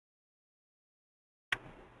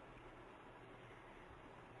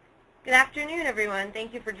Good afternoon, everyone.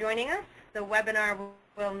 Thank you for joining us. The webinar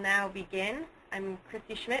will now begin. I'm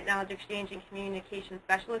Christy Schmidt, Knowledge Exchange and Communication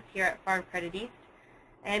Specialist here at Farm Credit East.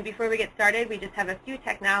 And before we get started, we just have a few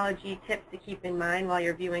technology tips to keep in mind while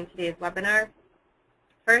you're viewing today's webinar.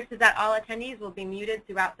 First is that all attendees will be muted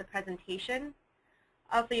throughout the presentation.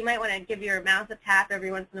 Also, you might want to give your mouse a tap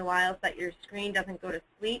every once in a while so that your screen doesn't go to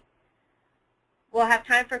sleep. We'll have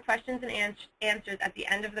time for questions and answers at the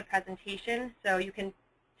end of the presentation, so you can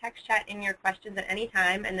text chat in your questions at any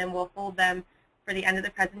time, and then we'll hold them for the end of the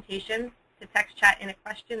presentation. To text chat in a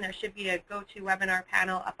question, there should be a GoToWebinar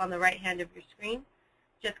panel up on the right hand of your screen.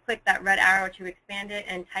 Just click that red arrow to expand it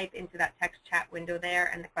and type into that text chat window there,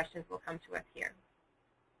 and the questions will come to us here.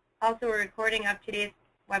 Also, a recording of today's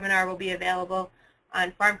webinar will be available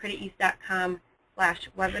on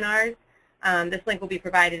farmcrediteast.com/webinars. This link will be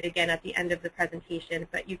provided again at the end of the presentation,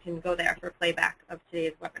 but you can go there for playback of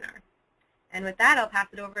today's webinar. And with that, I'll pass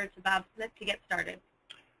it over to Bob Smith to get started.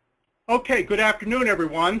 Okay, good afternoon,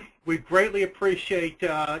 everyone. We greatly appreciate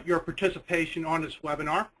your participation on this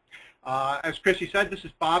webinar. As Christy said, this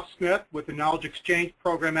is Bob Smith with the Knowledge Exchange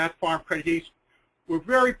Program at Farm Credit East. We're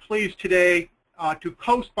very pleased today to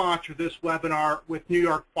co-sponsor this webinar with New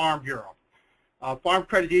York Farm Bureau. Farm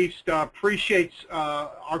Credit East appreciates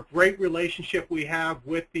our great relationship we have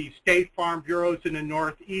with the state farm bureaus in the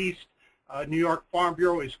Northeast. New York Farm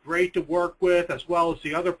Bureau is great to work with, as well as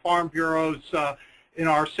the other farm bureaus in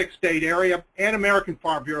our 6-state area, and American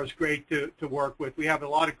Farm Bureau is great to work with. We have a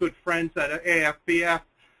lot of good friends at AFBF,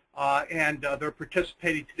 and they're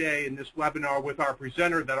participating today in this webinar with our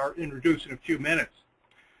presenter that I'll introduce in a few minutes.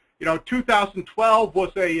 You know, 2012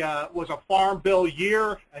 was a farm bill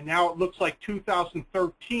year, and now it looks like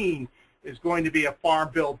 2013 is going to be a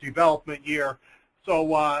farm bill development year.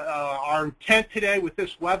 So our intent today with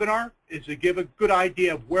this webinar is to give a good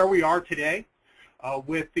idea of where we are today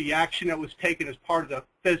with the action that was taken as part of the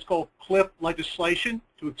fiscal cliff legislation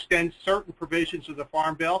to extend certain provisions of the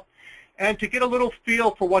farm bill, and to get a little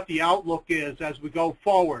feel for what the outlook is as we go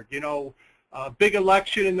forward. You know, big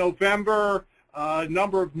election in November,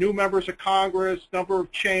 number of new members of Congress, number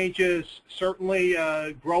of changes, certainly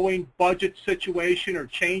growing budget situation or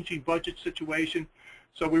changing budget situation.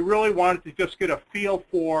 So we really wanted to just get a feel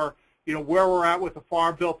for, you know, where we're at with the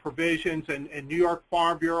Farm Bill provisions, and New York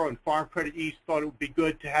Farm Bureau and Farm Credit East thought it would be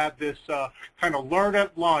good to have this kind of learn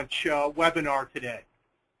at lunch webinar today.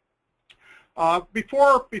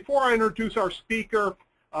 Before I introduce our speaker,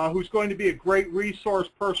 who's going to be a great resource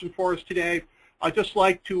person for us today, I'd just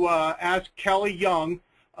like to ask Kelly Young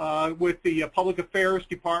with the Public Affairs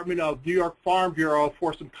Department of New York Farm Bureau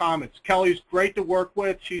for some comments. Kelly's great to work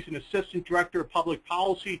with. She's an Assistant Director of Public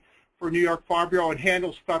Policy for New York Farm Bureau and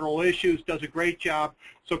handles federal issues, does a great job.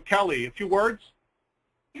 So Kelly, a few words?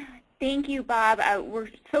 Thank you, Bob. We're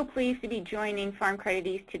so pleased to be joining Farm Credit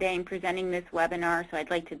East today and presenting this webinar, so I'd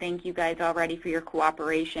like to thank you guys already for your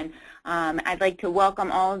cooperation. I'd like to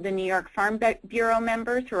welcome all of the New York Farm Bureau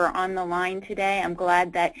members who are on the line today. I'm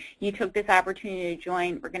glad that you took this opportunity to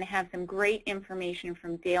join. We're going to have some great information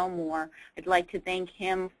from Dale Moore. I'd like to thank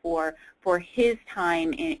him for his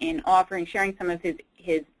time in offering, sharing some of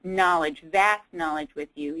his knowledge, vast knowledge with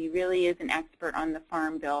you. He really is an expert on the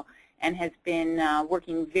Farm Bill and has been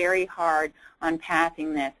working very hard on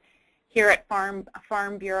passing this. Here at Farm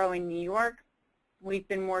Bureau in New York, we've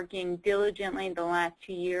been working diligently the last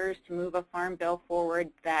 2 years to move a farm bill forward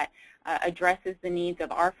that addresses the needs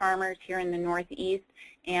of our farmers here in the Northeast,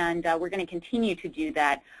 and we're going to continue to do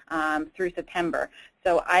that through September.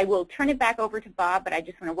 So I will turn it back over to Bob, but I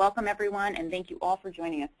just want to welcome everyone and thank you all for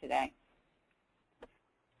joining us today.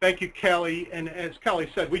 Thank you, Kelly. And as Kelly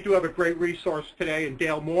said, we do have a great resource today in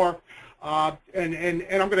Dale Moore, and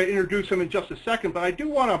I'm going to introduce him in just a second. But I do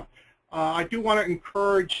want to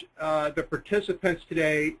encourage the participants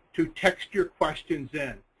today to text your questions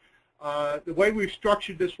in. The way we've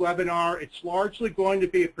structured this webinar, it's largely going to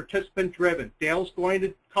be participant-driven. Dale's going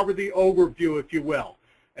to cover the overview, if you will,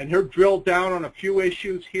 and he'll drill down on a few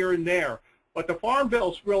issues here and there. But the Farm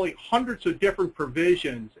Bill is really hundreds of different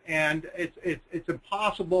provisions, and it's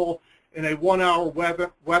impossible in a 1-hour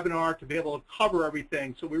webinar to be able to cover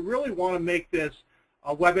everything. So we really want to make this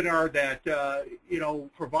a webinar that you know,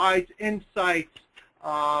 provides insights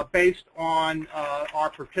based on our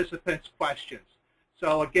participants' questions.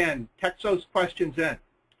 So again, text those questions in.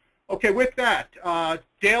 Okay, with that,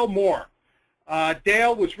 Dale Moore.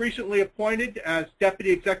 Dale was recently appointed as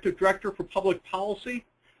Deputy Executive Director for Public Policy.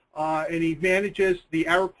 And he manages the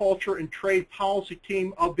Agriculture and Trade Policy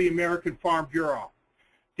team of the American Farm Bureau.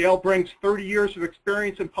 Dale brings 30 years of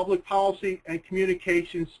experience in public policy and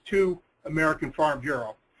communications to American Farm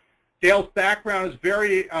Bureau. Dale's background is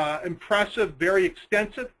very impressive, very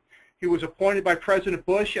extensive. He was appointed by President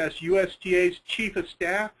Bush as USDA's Chief of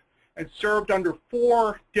Staff and served under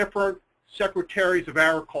 4 different Secretaries of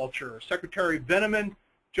Agriculture: Secretary Veneman,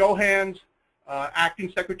 Johans,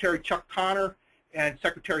 Acting Secretary Chuck Connor, and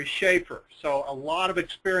Secretary Schaefer. So a lot of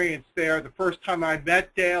experience there. The first time I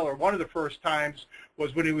met Dale, or one of the first times,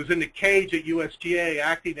 was when he was in the cage at USDA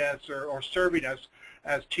acting as or serving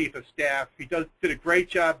as Chief of Staff. He did a great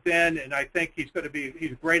job then, and I think he's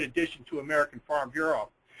a great addition to American Farm Bureau.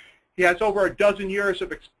 He has over a dozen years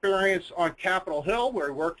of experience on Capitol Hill, where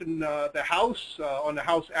he worked in the House, on the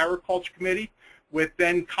House Agriculture Committee with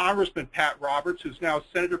then Congressman Pat Roberts, who's now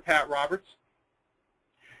Senator Pat Roberts.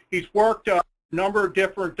 He's worked a number of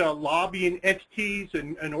different lobbying entities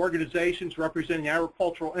and organizations representing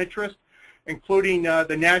agricultural interests, including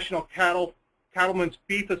the National Cattlemen's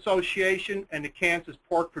Beef Association and the Kansas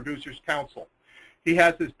Pork Producers Council. He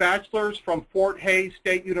has his bachelor's from Fort Hays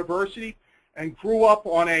State University and grew up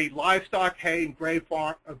on a livestock hay and grain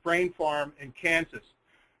farm in Kansas.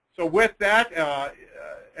 So with that,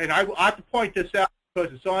 and I have to point this out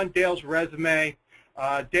because it's on Dale's resume,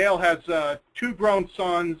 Dale has 2 grown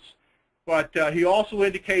sons, but he also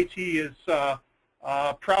indicates he is a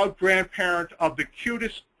proud grandparent of the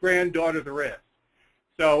cutest granddaughter there is.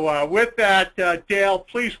 So with that, Dale,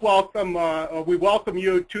 please welcome, we welcome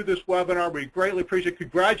you to this webinar. We greatly appreciate it.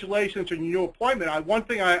 Congratulations on your new appointment. One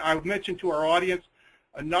thing I mentioned to our audience,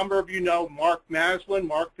 a number of you know Mark Maslin.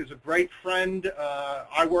 Mark is a great friend.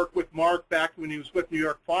 I worked with Mark back when he was with New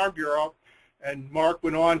York Farm Bureau, and Mark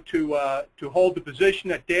went on to hold the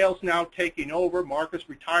position that Dale's now taking over. Mark is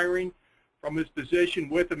retiring from his position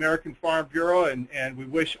with American Farm Bureau, and we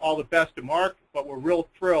wish all the best to Mark, but we're real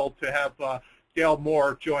thrilled to have Dale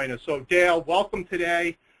Moore join us. So Dale, welcome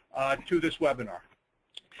today to this webinar.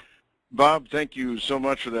 Bob, thank you so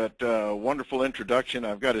much for that wonderful introduction.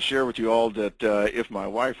 I've got to share with you all that if my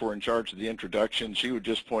wife were in charge of the introduction, she would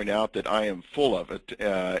just point out that I am full of it,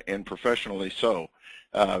 and professionally so.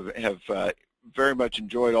 Have very much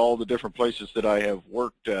enjoyed all the different places that I have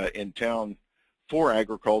worked in town for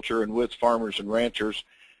agriculture and with farmers and ranchers.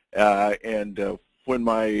 When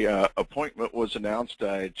my appointment was announced,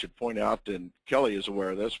 I should point out, and Kelly is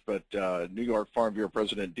aware of this, but New York Farm Bureau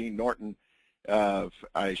President Dean Norton,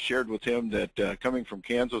 I shared with him that coming from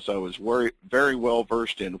Kansas, I was very well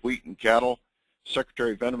versed in wheat and cattle.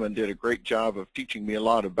 Secretary Veneman did a great job of teaching me a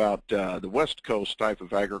lot about the West Coast type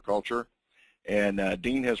of agriculture, and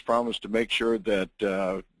Dean has promised to make sure that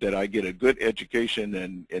that I get a good education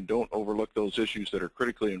and don't overlook those issues that are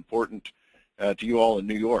critically important to you all in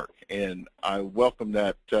New York. And I welcome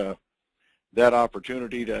that that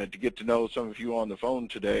opportunity to get to know some of you on the phone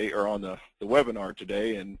today, or on the webinar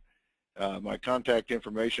today. And my contact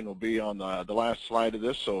information will be on the last slide of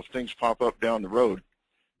this, so if things pop up down the road,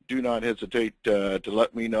 do not hesitate to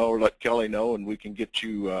let me know or let Kelly know, and we can get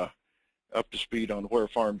you up to speed on where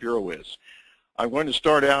Farm Bureau is. I'm going to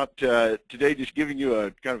start out today just giving you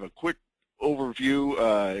a kind of a quick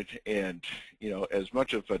overview, and as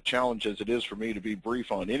much of a challenge as it is for me to be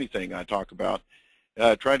brief on anything I talk about,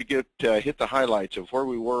 try to hit the highlights of where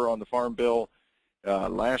we were on the Farm Bill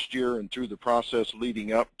last year and through the process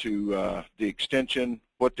leading up to the extension,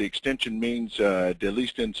 what the extension means, at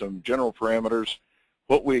least in some general parameters,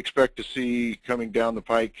 what we expect to see coming down the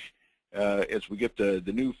pike as we get the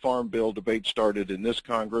new Farm Bill debate started in this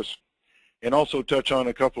Congress, and also touch on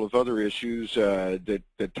a couple of other issues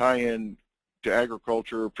that tie in to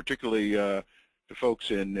agriculture, particularly to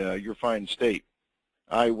folks in your fine state.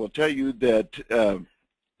 I will tell you that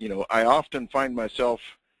I often find myself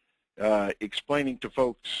explaining to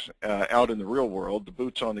folks out in the real world, the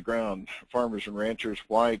boots on the ground, farmers and ranchers,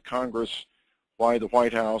 why Congress, why the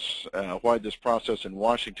White House, why this process in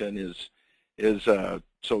Washington is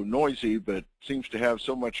so noisy, but seems to have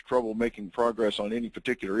so much trouble making progress on any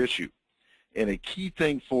particular issue. And a key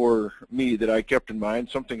thing for me that I kept in mind,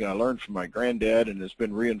 something I learned from my granddad and has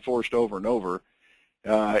been reinforced over and over,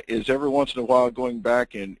 is every once in a while going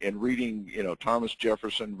back and reading, Thomas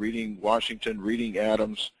Jefferson, reading Washington, reading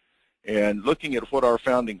Adams, and looking at what our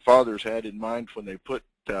founding fathers had in mind when they put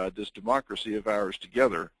this democracy of ours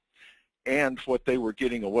together, and what they were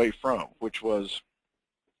getting away from, which was,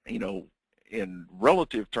 in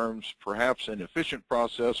relative terms, perhaps an efficient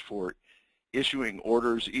process for issuing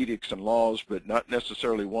orders, edicts, and laws, but not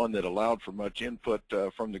necessarily one that allowed for much input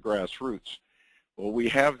from the grassroots. Well, we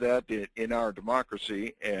have that in our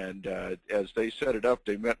democracy, and as they set it up,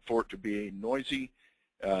 they meant for it to be a noisy,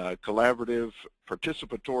 collaborative,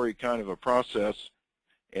 participatory kind of a process,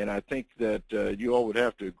 and I think that you all would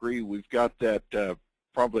have to agree we've got that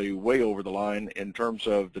probably way over the line in terms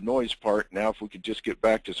of the noise part. Now if we could just get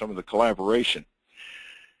back to some of the collaboration.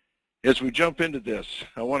 As we jump into this,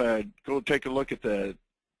 I want to go take a look at the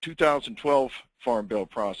 2012 Farm Bill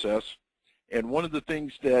process. And one of the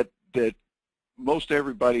things that most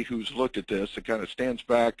everybody who's looked at this, it kind of stands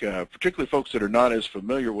back, particularly folks that are not as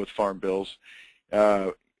familiar with farm bills,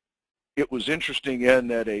 it was interesting in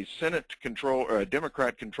that a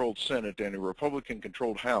Democrat-controlled Senate and a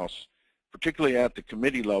Republican-controlled House, particularly at the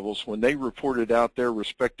committee levels, when they reported out their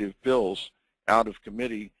respective bills out of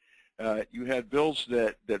committee, you had bills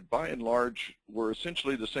that by and large were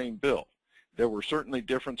essentially the same bill. There were certainly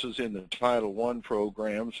differences in the Title I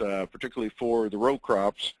programs, particularly for the row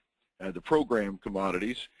crops, the program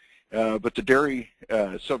commodities, but the dairy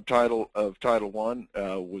subtitle of Title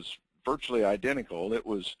I was virtually identical. It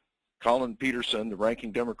was Colin Peterson, the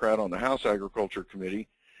ranking Democrat on the House Agriculture Committee.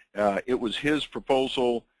 It was his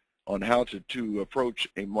proposal on how to approach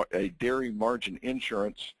a dairy margin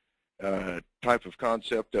insurance type of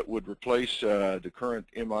concept that would replace the current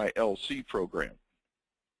MILC program.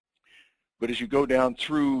 But as you go down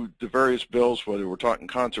through the various bills, whether we're talking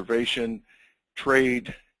conservation,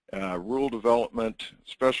 trade, rural development,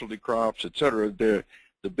 specialty crops, et cetera, the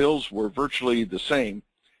bills were virtually the same,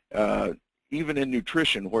 even in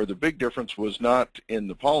nutrition, where the big difference was not in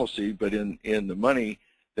the policy, but in the money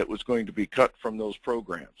that was going to be cut from those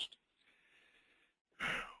programs.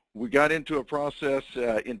 We got into a process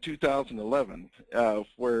in 2011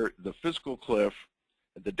 where the fiscal cliff,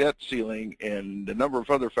 the debt ceiling, and a number of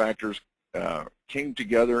other factors came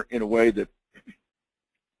together in a way that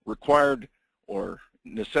required or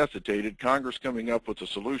necessitated Congress coming up with a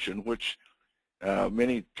solution, which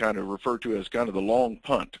many kind of refer to as kind of the long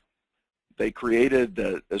punt. They created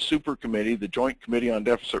a super committee, the Joint Committee on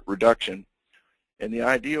Deficit Reduction, and the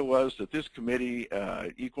idea was that this committee,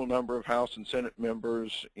 equal number of House and Senate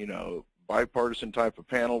members, bipartisan type of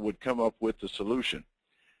panel, would come up with the solution.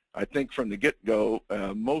 I think from the get-go,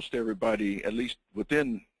 most everybody, at least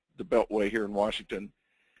within the Beltway here in Washington,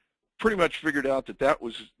 pretty much figured out that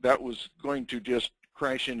was going to just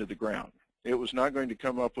crash into the ground. It was not going to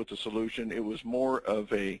come up with a solution. It was more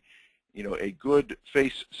of a good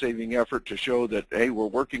face-saving effort to show that, hey, we're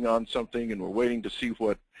working on something and we're waiting to see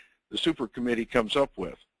what the super committee comes up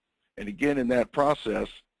with. And again, in that process,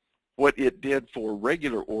 what it did for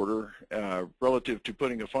regular order relative to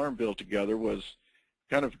putting a farm bill together was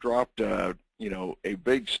kind of dropped a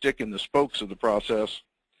big stick in the spokes of the process,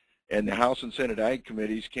 and the House and Senate Ag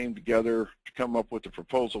committees came together to come up with a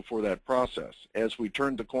proposal for that process. As we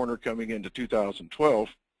turned the corner coming into 2012,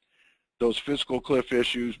 those fiscal cliff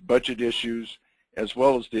issues, budget issues, as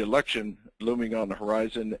well as the election looming on the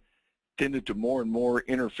horizon tended to more and more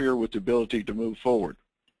interfere with the ability to move forward.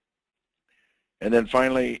 And then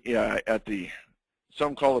finally,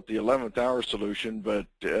 some call it the 11th hour solution, but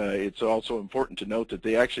it's also important to note that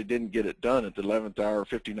they actually didn't get it done at the 11th hour,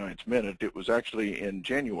 59th minute. It was actually in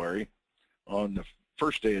January, on the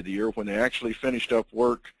first day of the year, when they actually finished up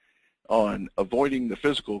work on avoiding the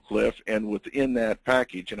fiscal cliff. And within that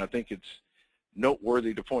package, and I think it's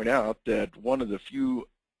noteworthy to point out that one of the few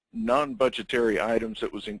non-budgetary items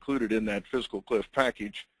that was included in that fiscal cliff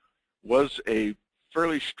package was a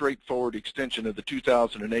fairly straightforward extension of the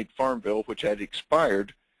 2008 Farm Bill, which had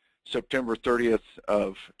expired September 30th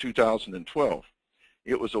of 2012.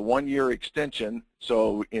 It was a one-year extension,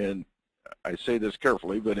 so I say this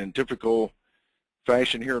carefully, but in typical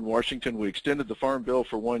fashion here in Washington, we extended the Farm Bill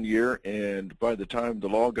for 1 year, and by the time the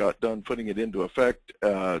law got done putting it into effect,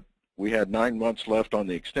 we had 9 months left on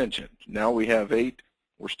the extension. Now we have 8.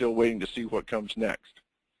 We're still waiting to see what comes next.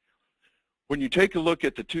 When you take a look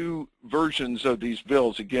at the two versions of these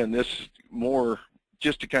bills, again, this is more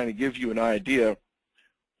just to kind of give you an idea.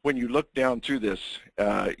 When you look down through this,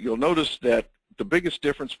 you'll notice that the biggest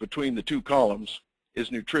difference between the two columns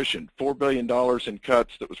is nutrition. $4 billion in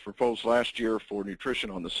cuts that was proposed last year for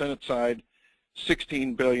nutrition on the Senate side,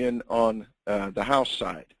 $16 billion on the House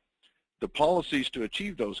side. The policies to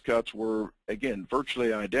achieve those cuts were, again,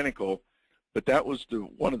 virtually identical, but that was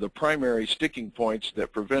one of the primary sticking points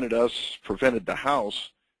that prevented the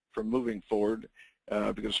House from moving forward,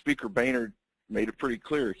 because Speaker Boehner made it pretty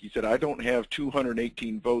clear. He said, I don't have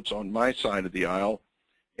 218 votes on my side of the aisle,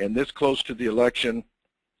 and this close to the election,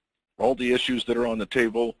 all the issues that are on the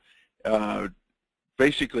table,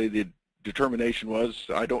 basically the determination was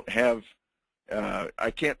I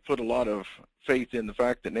can't put a lot of faith in the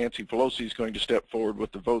fact that Nancy Pelosi is going to step forward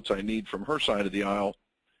with the votes I need from her side of the aisle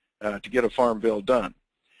to get a farm bill done.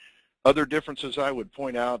 Other differences I would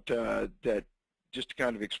point out that just to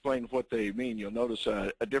kind of explain what they mean, you'll notice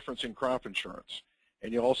a difference in crop insurance.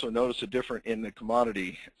 and you'll also notice a difference in the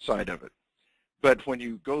commodity side of it. But when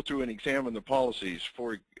you go through and examine the policies,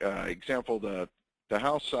 for example, the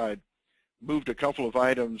House side moved a couple of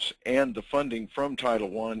items and the funding from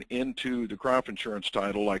Title I into the crop insurance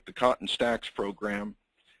title, like the Cotton Stacks program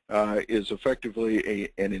is effectively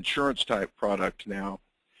an insurance type product now,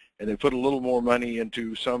 and they put a little more money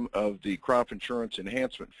into some of the crop insurance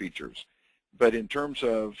enhancement features. But in terms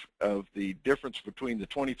of the difference between the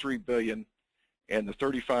 $23 billion and the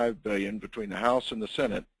 $35 billion between the House and the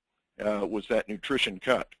Senate was that nutrition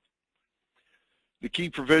cut. The key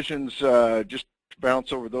provisions, just to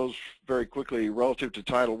bounce over those very quickly relative to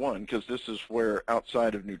Title I, because this is where,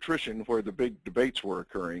 outside of nutrition, where the big debates were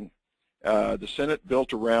occurring. The Senate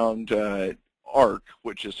built around ARC,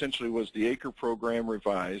 which essentially was the ACRE program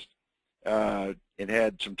revised. It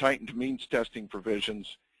had some tightened means testing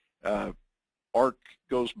provisions. ARC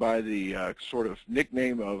goes by the sort of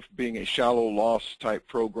nickname of being a shallow loss type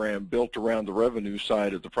program built around the revenue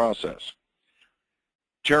side of the process.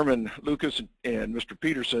 Chairman Lucas and Mr.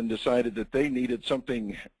 Peterson decided that they needed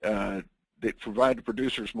something that provided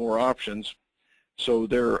producers more options, so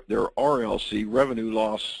their RLC, revenue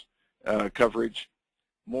loss coverage,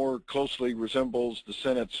 more closely resembles the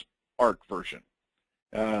Senate's ARC version.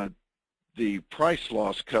 The price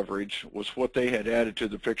loss coverage was what they had added to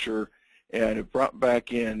the picture, and it brought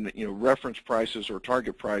back in, reference prices or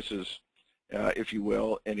target prices, if you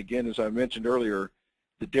will. And again, as I mentioned earlier,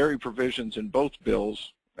 the dairy provisions in both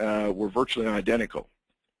bills were virtually identical.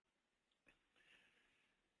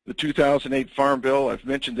 The 2008 Farm Bill, I've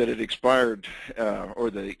mentioned that it expired, or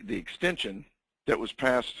the extension that was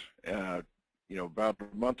passed, about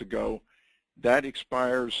a month ago, that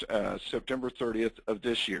expires September 30th of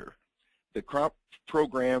this year. The crop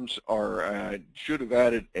programs should have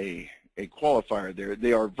added a qualifier there.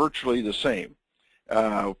 They are virtually the same.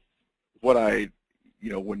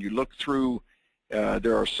 When you look through,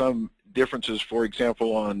 there are some differences. For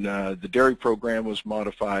example, on the dairy program was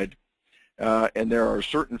modified, and there are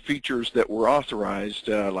certain features that were authorized,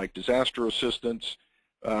 like disaster assistance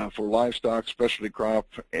for livestock, specialty crop,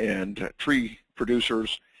 and tree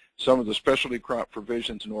producers. Some of the specialty crop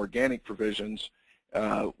provisions and organic provisions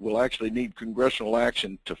will actually need congressional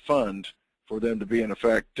action to fund for them to be in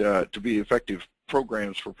effect, to be effective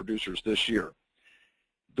programs for producers this year.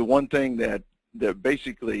 The one thing that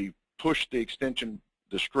basically pushed the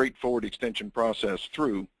straightforward extension process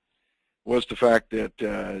through was the fact that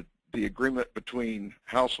the agreement between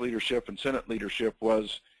House leadership and Senate leadership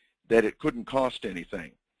was that it couldn't cost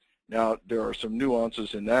anything. Now, there are some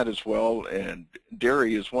nuances in that as well, and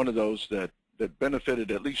dairy is one of those that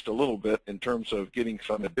benefited at least a little bit in terms of getting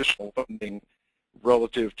some additional funding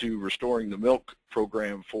relative to restoring the milk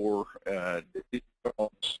program for over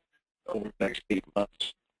the next 8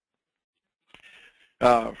 months.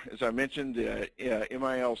 As I mentioned, the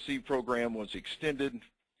MILC program was extended.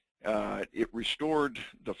 It restored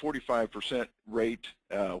the 45% rate,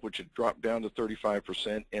 which had dropped down to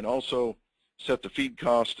 35%, and also set the feed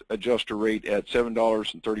cost adjuster rate at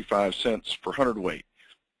 $7.35 per hundredweight.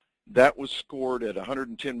 That was scored at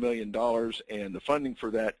 $110 million, and the funding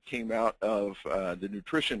for that came out of the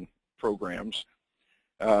nutrition programs.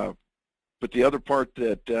 But the other part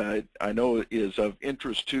that I know is of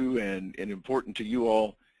interest to and important to you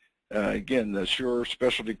all, again, the SURE,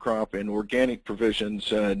 specialty crop, and organic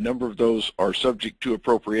provisions, a number of those are subject to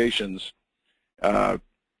appropriations. And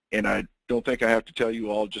I don't think I have to tell you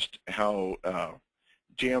all just how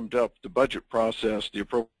jammed up the budget process, the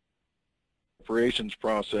appropriations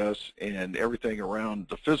process, and everything around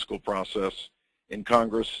the fiscal process in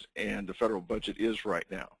Congress and the federal budget is right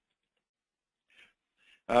now.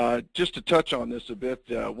 Just to touch on this a bit,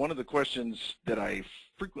 one of the questions that I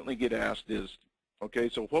frequently get asked is, okay,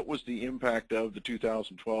 so what was the impact of the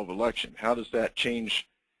 2012 election? How does that change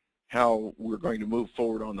how we're going to move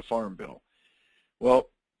forward on the Farm Bill? Well,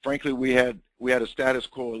 frankly, we had a status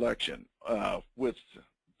quo election with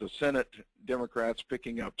the Senate Democrats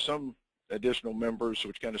picking up some additional members,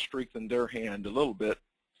 which kind of strengthened their hand a little bit,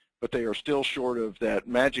 but they are still short of that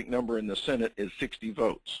magic number in the Senate is 60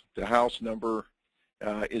 votes. The House number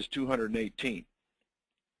is 218.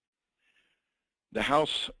 The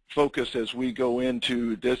House focus as we go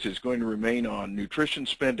into this is going to remain on nutrition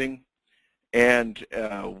spending, and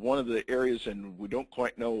one of the areas, and we don't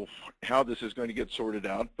quite know how this is going to get sorted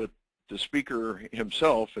out, but the Speaker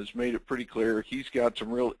himself has made it pretty clear he's got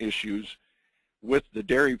some real issues with the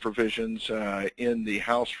dairy provisions in the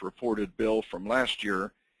House reported bill from last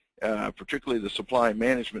year, particularly the supply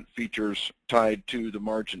management features tied to the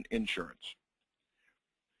margin insurance.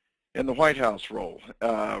 And the White House role.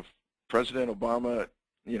 President Obama,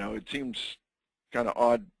 it seems kind of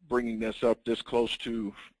odd bringing this up this close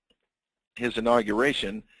to his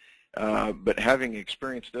inauguration, but having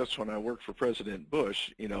experienced this when I worked for President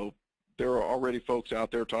Bush, you know, there are already folks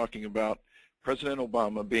out there talking about President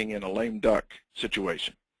Obama being in a lame duck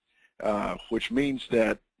situation, which means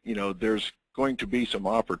that, you know, there's going to be some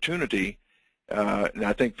opportunity, and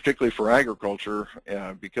I think particularly for agriculture,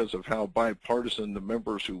 because of how bipartisan the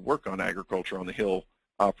members who work on agriculture on the Hill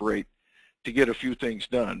operate, to get a few things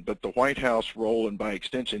done. But the White House role, and by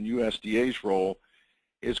extension USDA's role,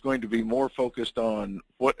 is going to be more focused on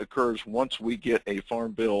what occurs once we get a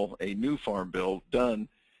farm bill, a new farm bill, done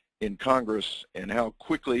in Congress, and how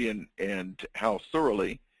quickly and how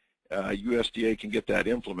thoroughly USDA can get that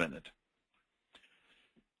implemented.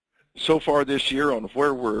 So far this year, on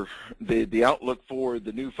where we're, the outlook for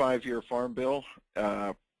the new 5-year farm bill,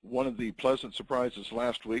 one of the pleasant surprises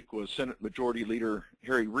last week was Senate Majority Leader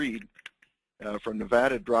Harry Reid from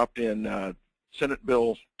Nevada dropped in Senate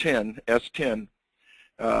Bill 10, S10,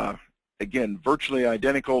 again, virtually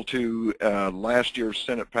identical to last year's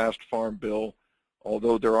Senate-passed farm bill,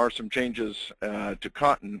 although there are some changes to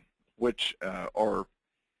cotton, which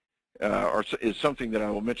is something that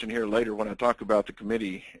I will mention here later when I talk about the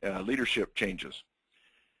committee leadership changes.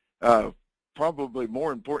 Probably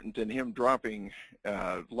more important than him dropping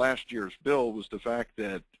last year's bill was the fact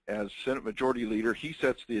that as Senate Majority Leader, he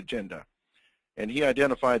sets the agenda. And he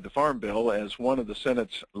identified the Farm Bill as one of the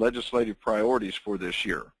Senate's legislative priorities for this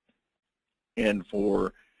year. And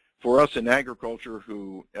for us in agriculture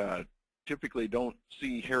who typically don't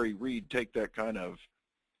see Harry Reid take that kind of,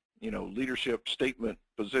 you know, leadership statement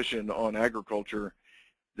position on agriculture,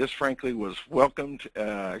 this frankly was welcomed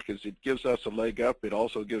because it gives us a leg up. It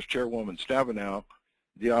also gives Chairwoman Stabenow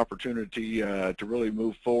the opportunity to really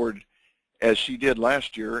move forward as she did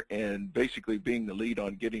last year, and basically being the lead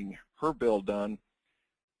on getting her bill done,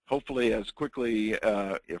 hopefully as quickly,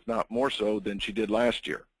 if not more so, than she did last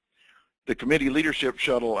year. The committee leadership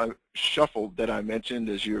shuffle that I mentioned,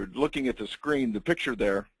 as you're looking at the screen, the picture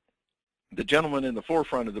there, the gentleman in the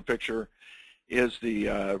forefront of the picture is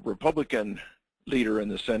the Republican leader in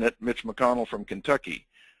the Senate, Mitch McConnell from Kentucky.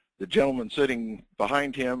 The gentleman sitting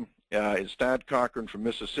behind him is Thad Cochran from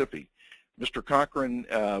Mississippi. Mr. Cochran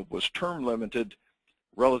was term limited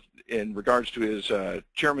in regards to his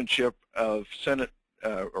chairmanship of Senate,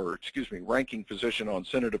 ranking position on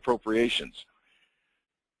Senate appropriations.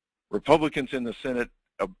 Republicans in the Senate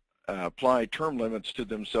apply term limits to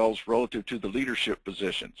themselves relative to the leadership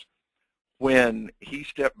positions. When he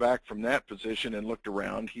stepped back from that position and looked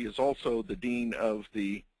around, he is also the dean of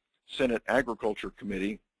the Senate Agriculture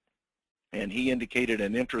Committee, and he indicated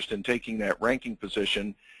an interest in taking that ranking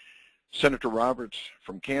position. Senator Roberts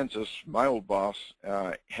from Kansas, my old boss,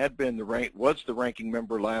 was the ranking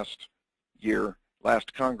member last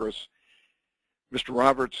Congress. Mr.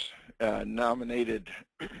 Roberts nominated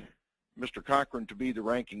Mr. Cochran to be the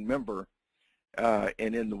ranking member,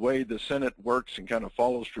 and in the way the Senate works and kind of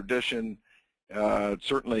follows tradition,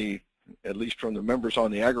 certainly at least from the members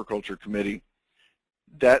on the Agriculture Committee,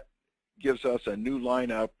 that gives us a new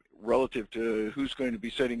lineup relative to who's going to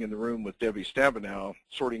be sitting in the room with Debbie Stabenow,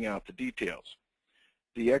 sorting out the details.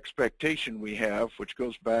 The expectation we have, which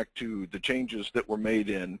goes back to the changes that were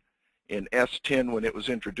made in S10 when it was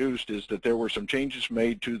introduced, is that there were some changes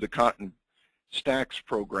made to the cotton stacks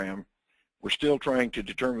program. We're still trying to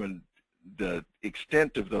determine the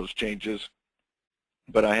extent of those changes,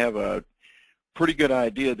 but I have a pretty good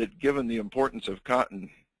idea that given the importance of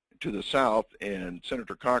cotton to the South and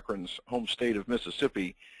Senator Cochran's home state of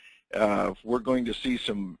Mississippi, we're going to see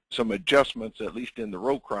some adjustments, at least in the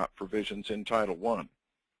row crop provisions in Title I.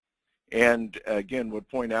 And again, would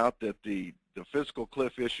point out that the fiscal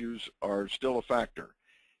cliff issues are still a factor.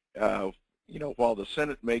 You know, while the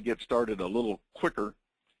Senate may get started a little quicker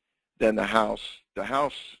than the House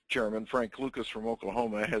chairman, Frank Lucas from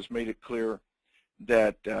Oklahoma, has made it clear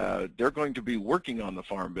that they're going to be working on the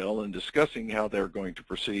Farm Bill and discussing how they're going to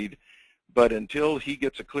proceed. But until he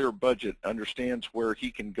gets a clear budget, understands where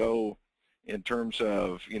he can go in terms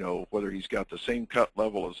of, you know, whether he's got the same cut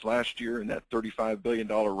level as last year in that $35 billion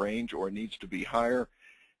range or needs to be higher,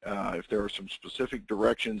 if there are some specific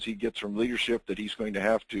directions he gets from leadership that he's going to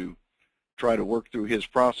have to try to work through his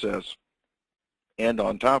process. And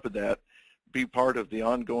on top of that, be part of the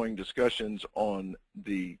ongoing discussions on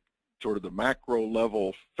the sort of the macro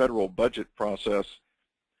level federal budget process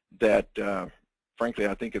that frankly,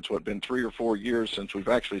 I think it's been 3 or 4 years since we've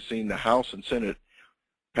actually seen the House and Senate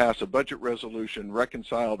pass a budget resolution,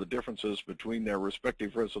 reconcile the differences between their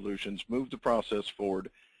respective resolutions, move the process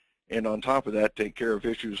forward, and on top of that, take care of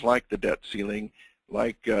issues like the debt ceiling,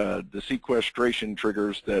 like the sequestration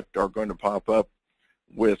triggers that are going to pop up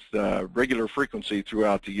with regular frequency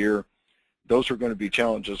throughout the year, those are going to be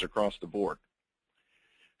challenges across the board.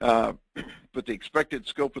 But the expected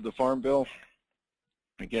scope of the Farm Bill,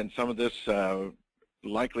 again, some of this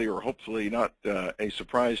likely or hopefully not a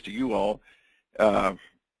surprise to you all.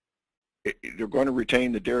 They're going to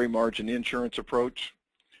retain the dairy margin insurance approach,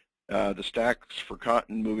 the stacks for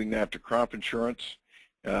cotton, moving that to crop insurance,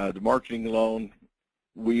 the marketing loan.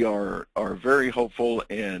 We are very hopeful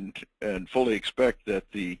and fully expect that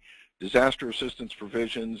the disaster assistance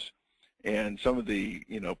provisions and some of the,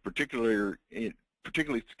 particularly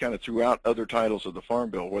kind of throughout other titles of the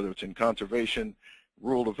Farm Bill, whether it's in conservation,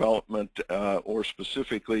 rural development, or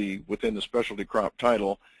specifically within the specialty crop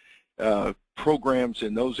title, programs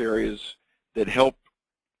in those areas that help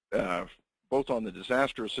both on the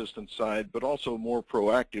disaster assistance side, but also more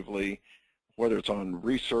proactively, whether it's on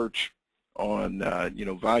research, on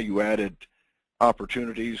value-added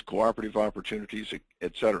opportunities, cooperative opportunities,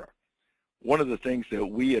 et cetera. One of the things that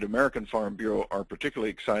we at American Farm Bureau are particularly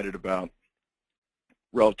excited about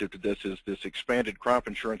relative to this is this expanded crop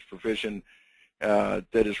insurance provision that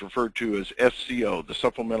is referred to as SCO, the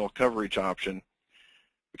supplemental coverage option,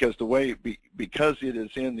 because because it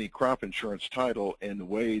is in the crop insurance title and the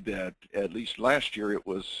way that at least last year it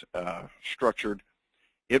was structured,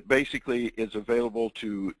 it basically is available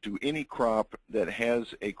to any crop that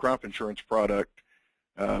has a crop insurance product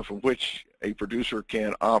from which a producer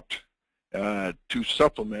can opt to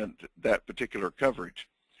supplement that particular coverage.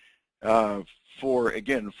 For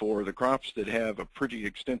the crops that have a pretty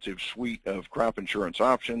extensive suite of crop insurance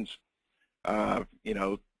options,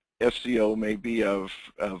 SCO may be of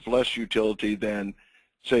less utility than,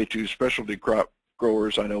 say, to specialty crop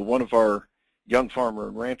growers. I know one of our young farmer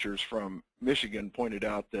and ranchers from Michigan pointed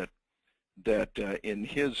out that in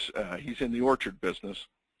his he's in the orchard business,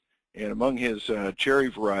 and among his cherry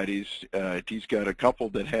varieties, he's got a couple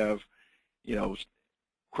that have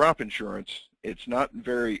crop insurance. It's not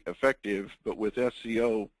very effective, but with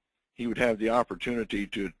SCO, he would have the opportunity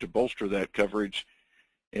to bolster that coverage.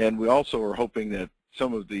 And we also are hoping that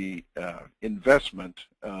some of the investment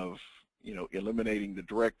of eliminating the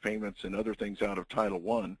direct payments and other things out of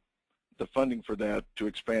Title I, the funding for that to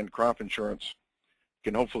expand crop insurance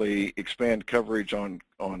can hopefully expand coverage on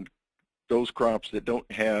those crops that don't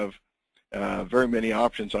have very many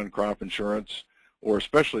options on crop insurance, or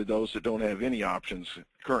especially those that don't have any options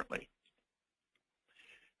currently.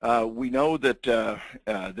 We know that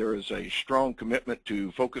there is a strong commitment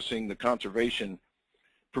to focusing the conservation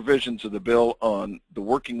provisions of the bill on the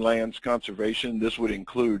working lands conservation. This would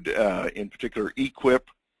include, in particular, EQIP,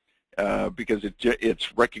 because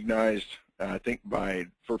it's recognized, I think, by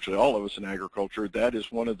virtually all of us in agriculture. That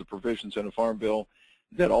is one of the provisions in a farm bill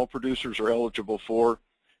that all producers are eligible for.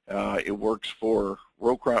 It works for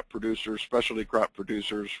row crop producers, specialty crop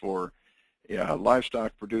producers, for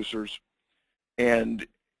livestock producers. And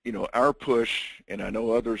our push, and I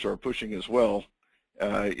know others are pushing as well,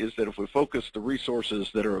 is that if we focus the resources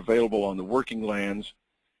that are available on the working lands,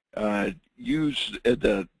 use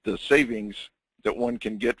the savings that one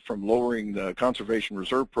can get from lowering the Conservation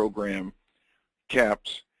Reserve Program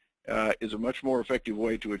caps, is a much more effective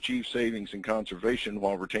way to achieve savings in conservation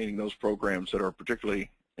while retaining those programs that are particularly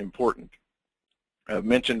important. I've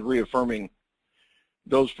mentioned reaffirming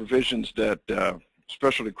those provisions that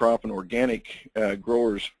specialty crop and organic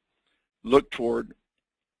growers look toward.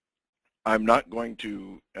 I'm not going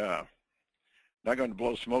to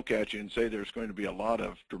blow smoke at you and say there's going to be a lot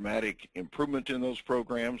of dramatic improvement in those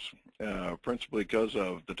programs, principally because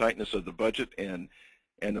of the tightness of the budget and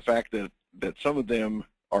the fact that some of them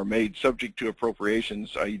are made subject to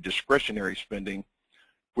appropriations, i.e. discretionary spending,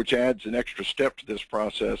 which adds an extra step to this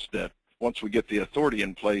process that once we get the authority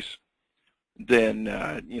in place, then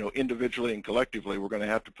individually and collectively we're going to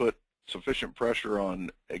have to put sufficient pressure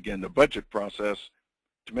on, again, the budget process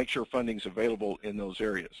to make sure funding is available in those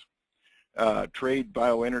areas. Trade,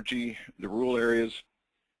 bioenergy, the rural areas,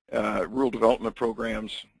 rural development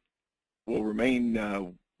programs will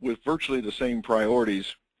remain with virtually the same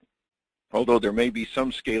priorities, although there may be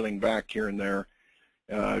some scaling back here and there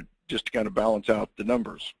just to kind of balance out the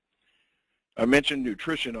numbers. I mentioned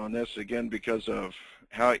nutrition on this, again, because of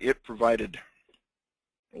how it provided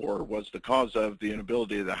or was the cause of the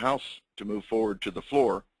inability of the House to move forward to the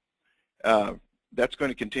floor. That's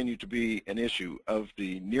going to continue to be an issue. Of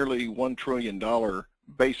the nearly $1 trillion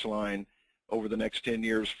baseline over the next 10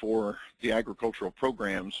 years for the agricultural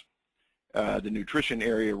programs, the nutrition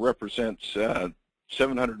area represents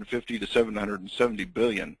 750 to 770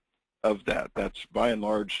 billion of that. That's by and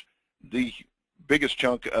large the biggest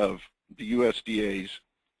chunk of the USDA's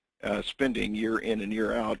spending year in and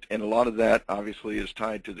year out, and a lot of that obviously is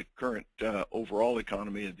tied to the current overall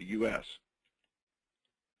economy of the U.S.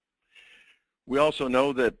 We also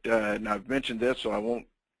know that, and I've mentioned this, so I won't,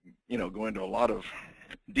 go into a lot of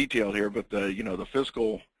detail here, but the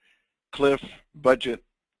fiscal cliff, budget,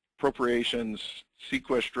 appropriations,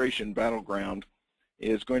 sequestration battleground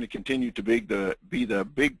is going to continue to be the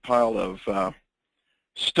big pile of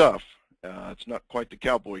stuff. It's not quite the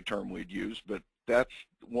cowboy term we'd use, but that's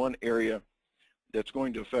one area that's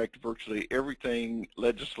going to affect virtually everything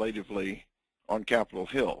legislatively on Capitol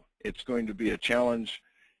Hill. It's going to be a challenge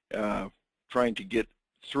trying to get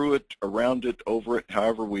through it, around it, over it,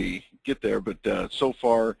 however we get there. But so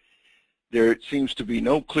far, there seems to be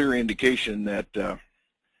no clear indication that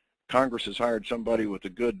Congress has hired somebody with a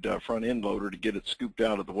good front end loader to get it scooped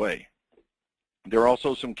out of the way. There are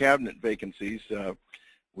also some cabinet vacancies.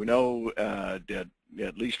 We know that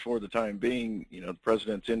at least for the time being, the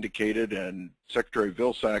President's indicated, and Secretary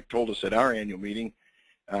Vilsack told us at our annual meeting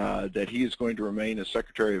that he is going to remain as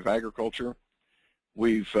Secretary of Agriculture.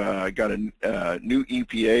 We've got a new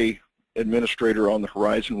EPA administrator on the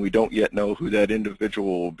horizon. We don't yet know who that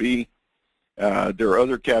individual will be. There are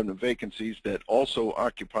other cabinet vacancies that also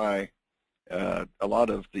occupy a lot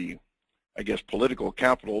of the, I guess, political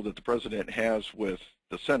capital that the President has with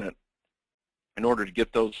the Senate in order to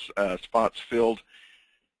get those spots filled.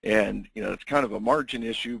 And, it's kind of a margin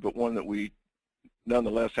issue, but one that we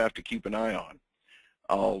nonetheless have to keep an eye on.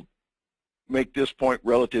 I'll make this point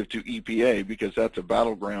relative to EPA because that's a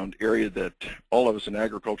battleground area that all of us in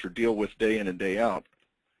agriculture deal with day in and day out.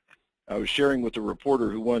 I was sharing with a reporter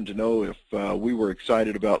who wanted to know if we were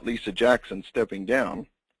excited about Lisa Jackson stepping down.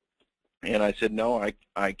 And I said, no,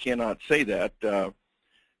 I cannot say that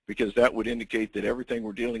because that would indicate that everything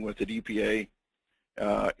we're dealing with at EPA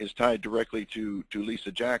is tied directly to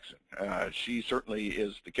Lisa Jackson. She certainly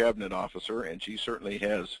is the cabinet officer, and she certainly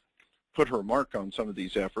has put her mark on some of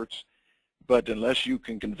these efforts. But unless you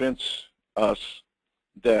can convince us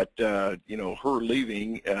that her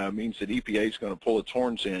leaving means that EPA is going to pull its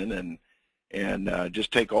horns in and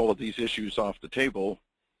just take all of these issues off the table,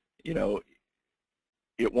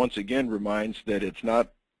 it once again reminds that it's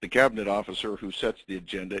not the cabinet officer who sets the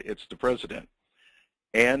agenda, it's the President.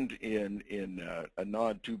 And in a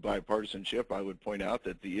nod to bipartisanship, I would point out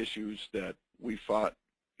that the issues that we fought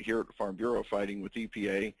here at the Farm Bureau fighting with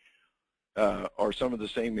EPA are some of the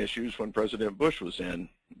same issues when President Bush was in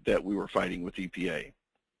that we were fighting with EPA,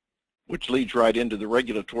 which leads right into the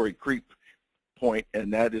regulatory creep point,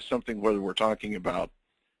 and that is something whether we're talking about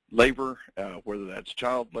labor, whether that's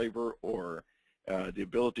child labor or the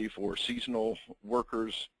ability for seasonal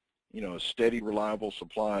workers, a steady, reliable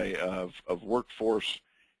supply of workforce,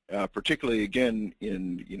 particularly again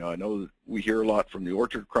in, I know that we hear a lot from the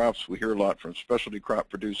orchard crops, we hear a lot from specialty crop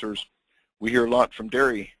producers, we hear a lot from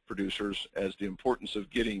dairy producers as the importance of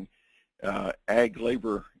getting ag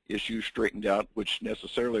labor issues straightened out, which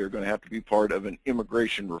necessarily are going to have to be part of an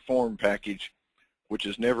immigration reform package, which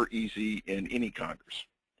is never easy in any Congress.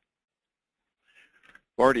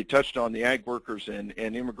 I've already touched on the ag workers and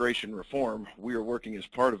immigration reform. We are working as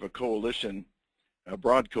part of a coalition, a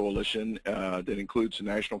broad coalition that includes the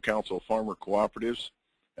National Council of Farmer Cooperatives,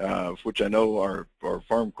 which I know our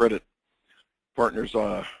Farm Credit partners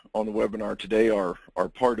on the webinar today are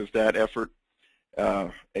part of that effort.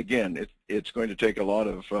 Again, it's going to take a lot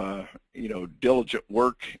of diligent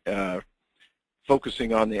work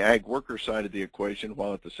focusing on the ag worker side of the equation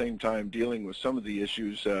while at the same time dealing with some of the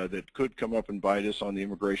issues that could come up and bite us on the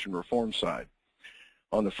immigration reform side.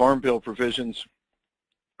 On the Farm Bill provisions,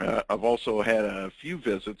 I've also had a few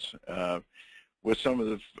visits with some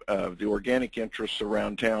of the organic interests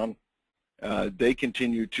around town. They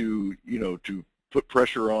continue to put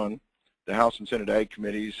pressure on the House and Senate Ag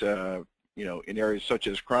committees, in areas such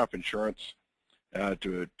as crop insurance,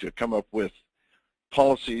 to come up with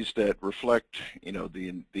policies that reflect,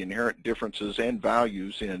 the inherent differences and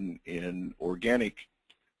values in organic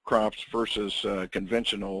crops versus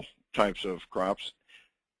conventional types of crops.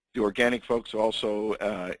 The organic folks also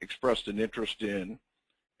expressed an interest in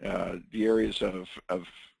the areas of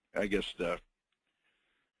I guess,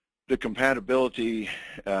 the compatibility,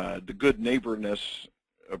 the good neighborness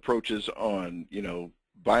approaches on,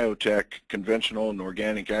 biotech, conventional and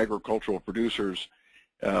organic agricultural producers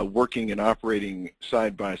working and operating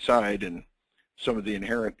side by side, and some of the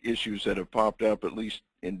inherent issues that have popped up, at least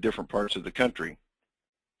in different parts of the country.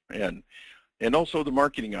 And also the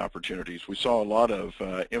marketing opportunities. We saw a lot of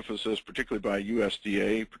emphasis, particularly by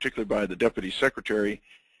USDA, particularly by the Deputy Secretary,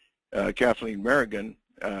 Kathleen Merrigan,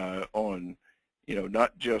 on,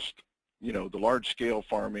 not just, the large-scale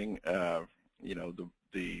farming,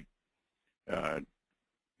 the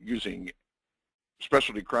using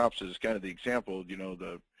specialty crops as kind of the example, you know,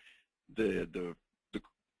 the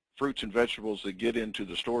fruits and vegetables that get into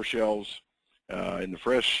the store shelves in the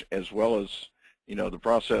fresh, as well as, you know, the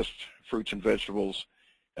processed fruits and vegetables,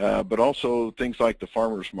 but also things like the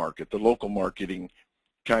farmers market, the local marketing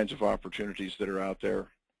kinds of opportunities that are out there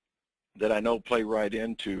that I know play right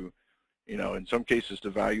into, you know, in some cases the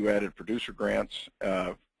value-added producer grants.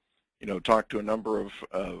 You know, talked to a number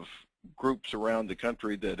of groups around the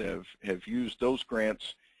country that have used those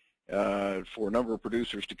grants for a number of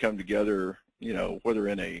producers to come together, you know, whether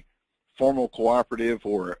in a formal cooperative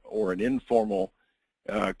or an informal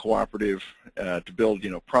cooperative to build, you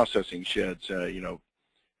know, processing sheds, you know,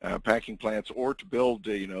 packing plants, or to build,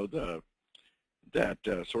 you know, that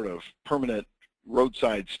sort of permanent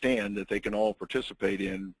roadside stand that they can all participate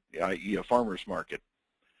in, i.e. a farmer's market.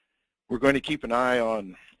 We're going to keep an eye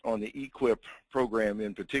on the EQIP program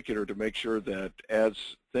in particular to make sure that as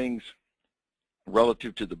things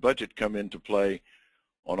relative to the budget come into play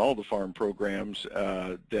on all the farm programs,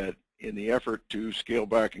 that in the effort to scale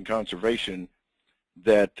back in conservation,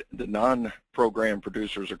 that the non-program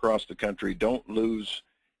producers across the country don't lose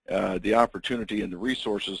the opportunity and the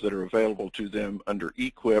resources that are available to them under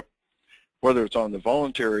EQIP, whether it's on the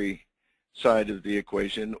voluntary side of the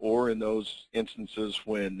equation or in those instances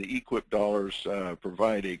when the EQIP dollars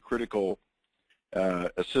provide a critical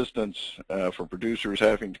assistance for producers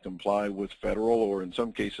having to comply with federal or in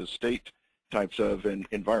some cases state types of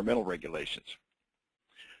environmental regulations.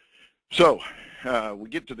 So we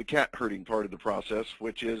get to the cat herding part of the process,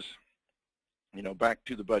 which is, you know, back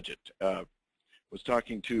to the budget. Was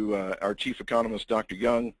talking to our chief economist, Dr.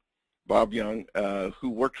 Young, Bob Young, who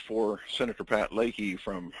worked for Senator Pat Leahy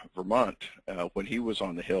from Vermont when he was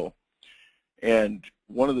on the Hill. And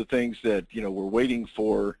one of the things that, you know, we're waiting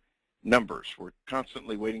for numbers. We're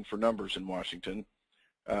constantly waiting for numbers in Washington.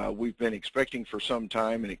 We've been expecting for some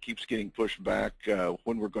time, and it keeps getting pushed back,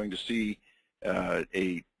 when we're going to see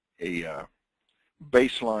a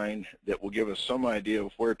baseline that will give us some idea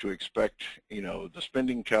of where to expect, you know, the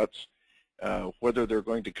spending cuts, whether they're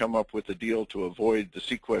going to come up with a deal to avoid the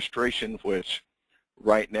sequestration, which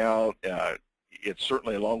right now it's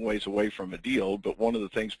certainly a long ways away from a deal, but one of the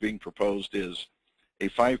things being proposed is a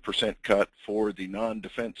 5% cut for the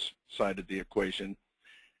non-defense side of the equation,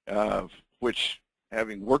 which,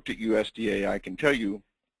 having worked at USDA, I can tell you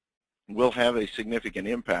will have a significant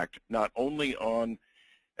impact, not only on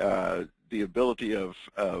the ability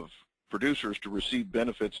of producers to receive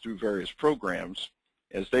benefits through various programs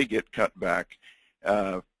as they get cut back,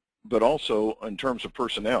 but also in terms of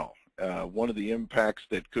personnel. One of the impacts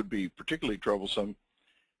that could be particularly troublesome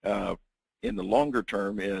in the longer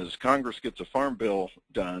term is Congress gets a farm bill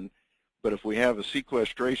done, but if we have a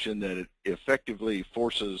sequestration that it effectively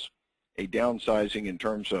forces a downsizing in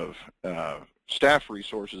terms of staff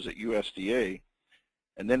resources at USDA,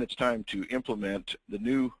 and then it's time to implement the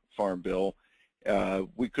new farm bill,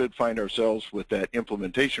 we could find ourselves with that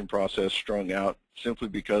implementation process strung out simply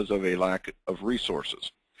because of a lack of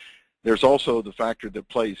resources. There's also the factor that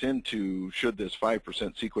plays into, should this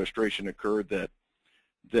 5% sequestration occur, that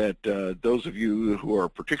those of you who are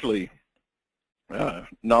particularly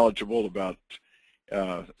knowledgeable about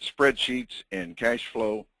spreadsheets and cash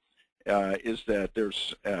flow, is that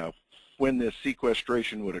there's when this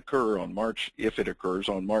sequestration would occur on March, if it occurs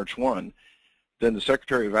on March 1, then the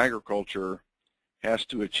Secretary of Agriculture has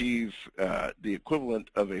to achieve the equivalent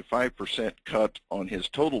of a 5% cut on his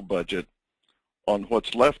total budget on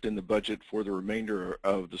what's left in the budget for the remainder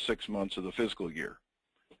of the 6 months of the fiscal year.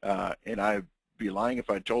 And I'd be lying if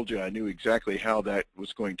I told you I knew exactly how that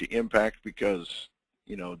was going to impact, because,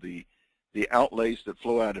 you know, the outlays that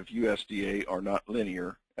flow out of USDA are not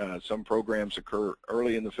linear. Some programs occur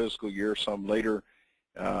early in the fiscal year, some later,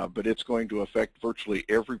 but it's going to affect virtually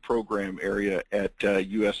every program area at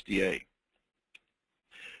USDA.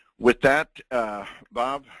 With that,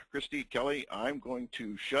 Bob, Christy, Kelly, I'm going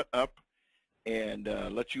to shut up and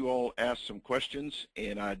let you all ask some questions.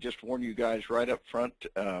 And I just warn you guys right up front,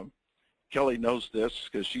 Kelly knows this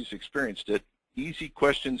because she's experienced it. Easy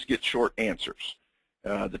questions get short answers.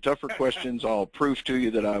 The tougher questions, I'll prove to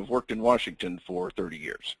you that I've worked in Washington for 30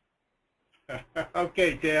 years.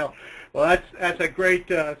 Okay, Dale. Well, that's a great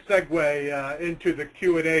segue into the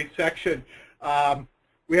Q&A section.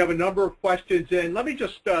 We have a number of questions in. Let me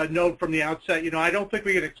just note from the outset, you know, I don't think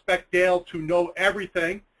we can expect Dale to know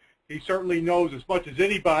everything. He certainly knows as much as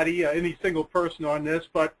anybody, any single person on this,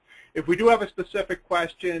 but if we do have a specific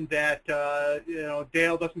question that, you know,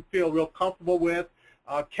 Dale doesn't feel real comfortable with,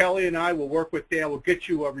 Kelly and I will work with Dale. We'll get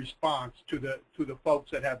you a response to the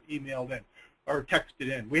folks that have emailed in. or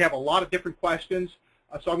texted in. We have a lot of different questions,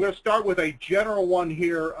 so I'm going to start with a general one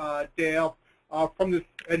here, Dale. And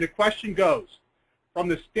the question goes, from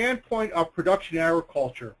the standpoint of production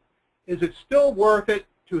agriculture, is it still worth it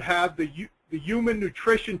to have the human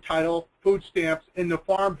nutrition title, food stamps, in the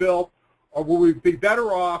Farm Bill, or will we be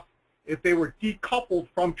better off if they were decoupled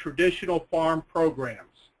from traditional farm programs?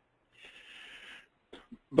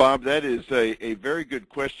 Bob, that is a very good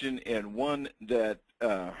question, and one that,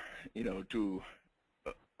 to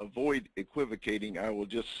avoid equivocating, I will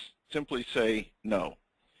just simply say no.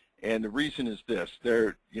 And the reason is this: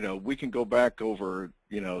 we can go back over,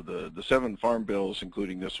 the 7 farm bills,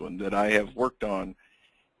 including this one, that I have worked on,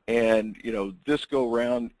 and this go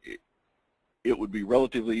round, it would be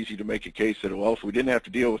relatively easy to make a case that, well, if we didn't have to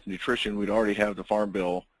deal with nutrition, we'd already have the farm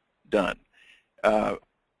bill done.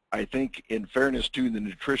 I think, in fairness to the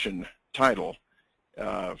nutrition title,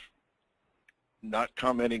 not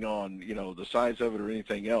commenting on the size of it or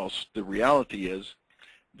anything else, the reality is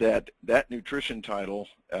that nutrition title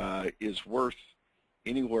is worth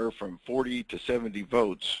anywhere from 40 to 70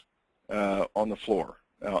 votes on the floor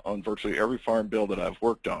on virtually every farm bill that I've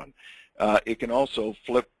worked on. It can also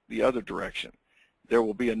flip the other direction. There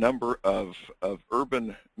will be a number of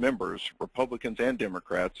urban members, Republicans and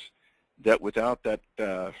Democrats, that without that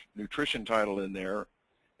nutrition title in there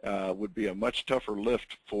would be a much tougher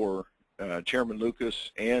lift for Chairman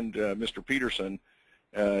Lucas and Mr. Peterson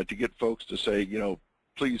to get folks to say,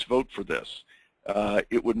 please vote for this.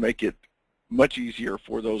 It would make it much easier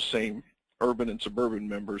for those same urban and suburban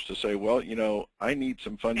members to say, well, I need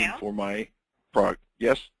some funding for my product.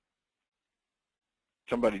 Yes?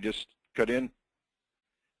 Somebody just cut in?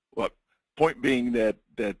 Well, point being that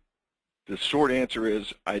the short answer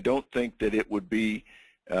is I don't think that it would be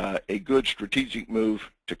a good strategic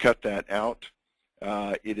move to cut that out.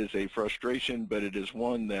 It is a frustration, but it is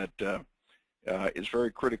one that is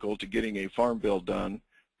very critical to getting a farm bill done,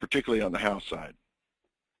 particularly on the House side.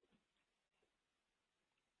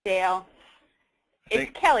 Dale.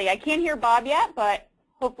 It's Kelly. I can't hear Bob yet, but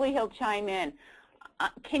hopefully he'll chime in.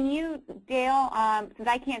 Can you, Dale, since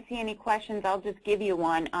I can't see any questions, I'll just give you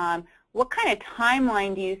one. What kind of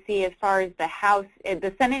timeline do you see as far as the House,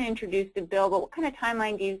 the Senate introduced a bill, but what kind of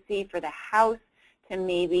timeline do you see for the House to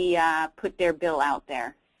maybe put their bill out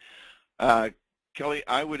there? Kelly,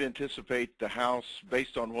 I would anticipate the House,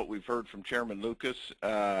 based on what we've heard from Chairman Lucas,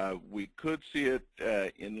 we could see it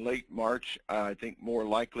in late March. I think more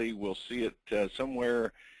likely we'll see it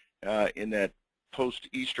somewhere in that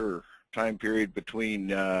post-Easter time period between,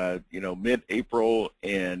 mid-April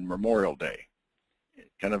and Memorial Day,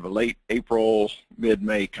 kind of a late April,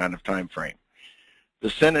 mid-May kind of time frame. The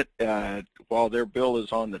Senate, while their bill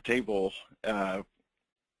is on the table,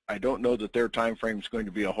 I don't know that their time frame is going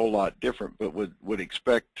to be a whole lot different, but would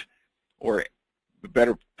expect, or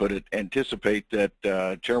better put it, anticipate that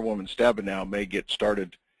Chairwoman Stabenow may get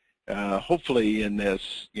started hopefully in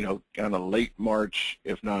this, kind of late March,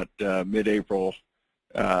 if not mid-April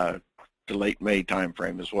to late May time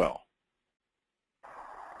frame as well.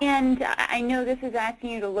 And I know this is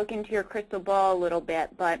asking you to look into your crystal ball a little bit,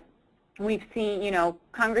 but we've seen,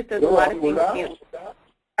 Congress does a lot of things too.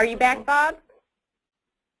 Are you back, Bob?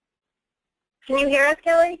 Can you hear us,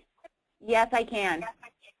 Kelly? Yes, I can.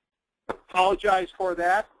 Apologize for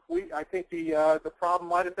that. I think the problem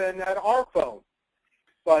might have been at our phone.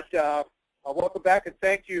 But welcome back, and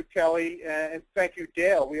thank you, Kelly, and thank you,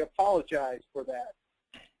 Dale. We apologize for that.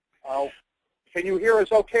 Can you hear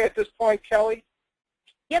us okay at this point, Kelly?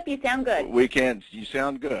 Yep, you sound good. We can. You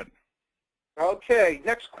sound good. Okay.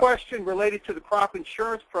 Next question related to the crop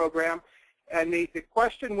insurance program, and the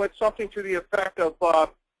question went something to the effect of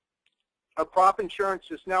crop insurance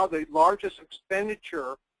is now the largest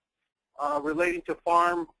expenditure relating to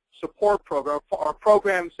farm support program or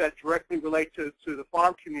programs that directly relate to the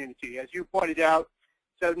farm community. As you pointed out,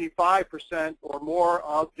 75% or more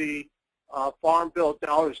of the farm bill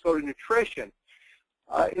dollars go to nutrition.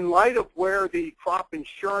 In light of where the crop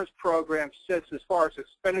insurance program sits as far as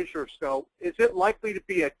expenditures go, is it likely to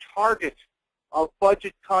be a target of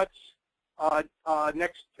budget cuts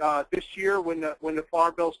this year when the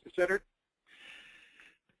farm bill is considered?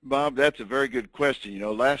 Bob, that's a very good question.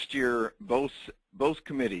 Last year, both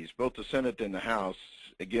committees, both the Senate and the House,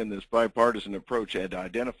 again, this bipartisan approach had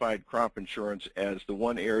identified crop insurance as the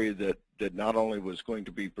one area that not only was going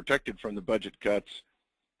to be protected from the budget cuts,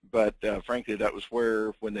 but frankly, that was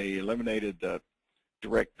where, when they eliminated the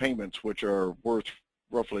direct payments, which are worth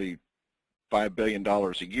roughly $5 billion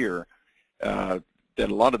a year, that a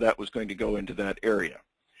lot of that was going to go into that area.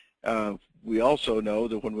 We also know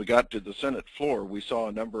that when we got to the Senate floor, we saw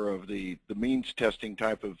a number of the means testing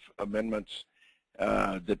type of amendments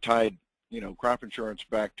that tied crop insurance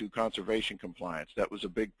back to conservation compliance. That was a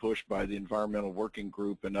big push by the Environmental Working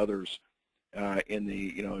Group and others in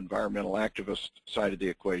the environmental activist side of the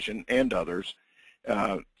equation and others,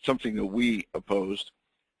 something that we opposed.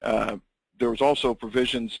 There was also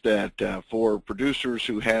provisions that for producers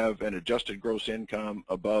who have an adjusted gross income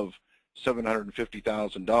above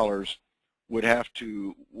 $750,000 would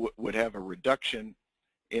have a reduction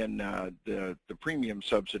in the premium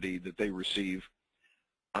subsidy that they receive.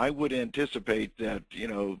 I would anticipate that,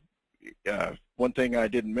 one thing I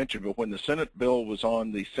didn't mention, but when the Senate bill was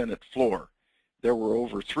on the Senate floor, there were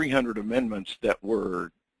over 300 amendments that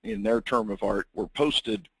were, in their term of art, were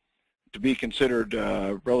posted to be considered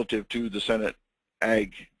relative to the Senate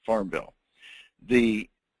Ag Farm Bill. They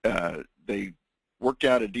worked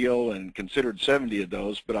out a deal and considered 70 of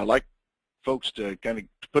those, but I like folks to kind of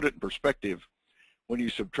put it in perspective. When you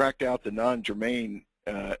subtract out the non-germane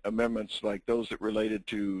amendments like those that related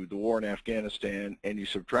to the war in Afghanistan, and you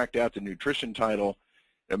subtract out the nutrition title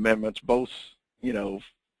amendments, both,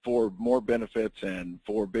 for more benefits and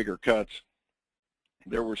for bigger cuts,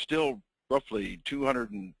 there were still roughly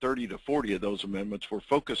 230 to 40 of those amendments were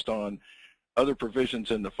focused on other provisions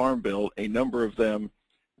in the Farm Bill, a number of them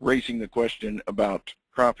raising the question about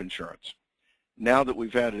crop insurance. Now that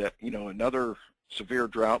we've had another severe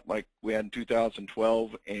drought like we had in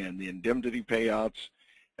 2012, and the indemnity payouts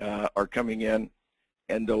are coming in,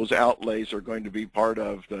 and those outlays are going to be part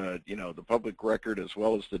of the the public record as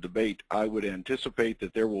well as the debate, I would anticipate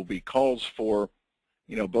that there will be calls for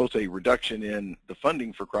both a reduction in the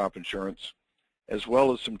funding for crop insurance as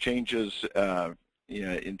well as some changes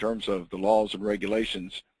in terms of the laws and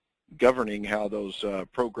regulations governing how those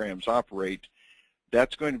programs operate.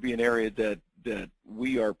 That's going to be an area that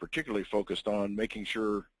we are particularly focused on, making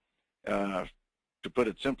sure, to put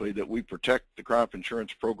it simply, that we protect the crop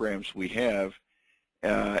insurance programs we have,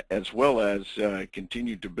 as well as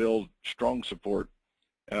continue to build strong support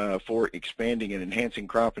for expanding and enhancing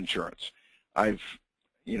crop insurance. I've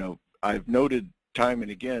noted time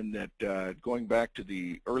and again that going back to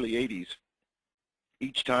the early 80s,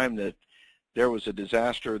 each time that there was a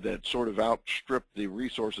disaster that sort of outstripped the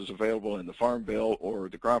resources available in the Farm Bill or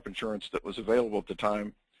the crop insurance that was available at the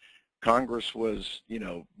time, Congress was,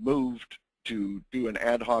 moved to do an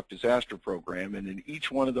ad hoc disaster program. And in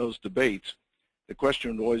each one of those debates, the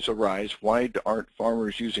question would always arise, why aren't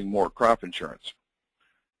farmers using more crop insurance?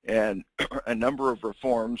 And a number of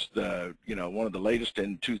reforms, one of the latest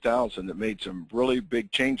in 2000 that made some really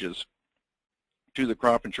big changes to the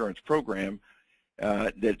crop insurance program,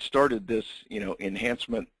 that started this,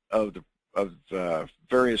 enhancement of the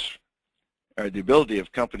the ability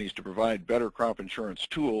of companies to provide better crop insurance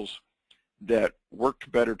tools that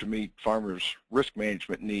worked better to meet farmers' risk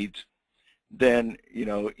management needs. Then,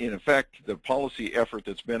 in effect, the policy effort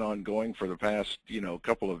that's been ongoing for the past,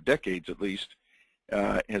 couple of decades at least,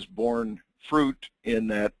 has borne fruit in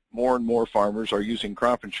that more and more farmers are using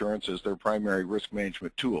crop insurance as their primary risk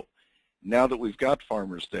management tool. Now that we've got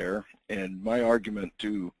farmers there, and my argument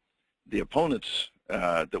to the opponents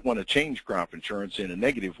that want to change crop insurance in a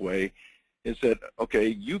negative way is that, okay,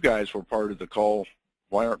 you guys were part of the call,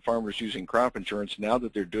 why aren't farmers using crop insurance? Now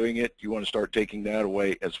that they're doing it, you want to start taking that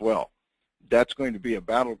away as well. That's going to be a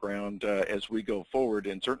battleground as we go forward,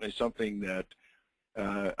 and certainly something that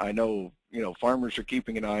I know, farmers are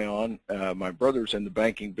keeping an eye on. My brother's in the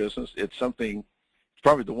banking business. It's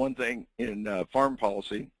probably the one thing in farm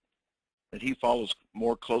policy that he follows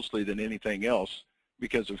more closely than anything else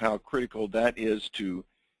because of how critical that is to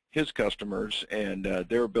his customers and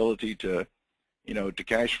their ability to, to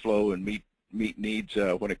cash flow and meet needs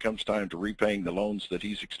when it comes time to repaying the loans that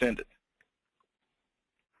he's extended.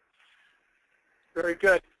 Very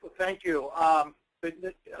good. Well, thank you.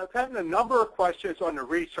 I've had a number of questions on the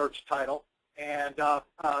research title, and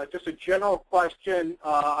just a general question,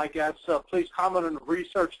 I guess. Please comment on the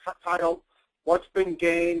research title. What's been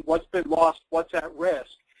gained? What's been lost? What's at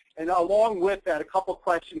risk? And along with that, a couple of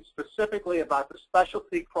questions specifically about the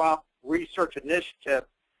Specialty Crop Research Initiative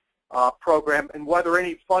program and whether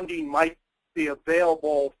any funding might be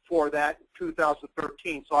available for that in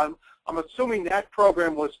 2013. So I'm assuming that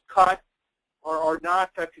program was cut or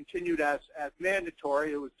not continued as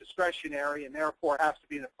mandatory. It was discretionary and therefore has to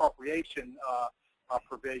be an appropriation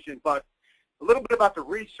provision. But a little bit about the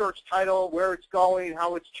research title, where it's going,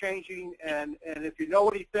 how it's changing, and if you know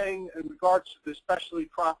anything in regards to the Specialty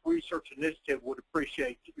Crop Research Initiative, would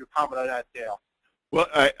appreciate your comment on that, Dale. Well,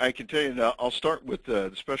 I can tell you now, I'll start with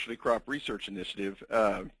the Specialty Crop Research Initiative.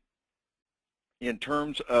 In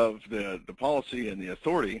terms of the policy and the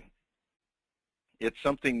authority, it's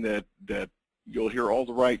something that you'll hear all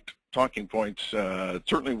the right talking points,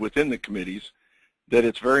 certainly within the committees, that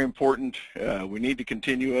it's very important. We need to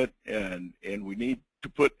continue it, and we need to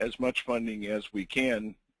put as much funding as we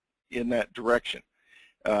can in that direction.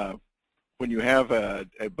 When you have a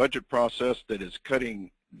budget process that is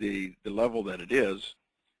cutting the level that it is,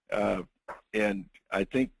 and I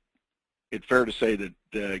think it's fair to say that,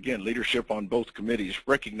 again, leadership on both committees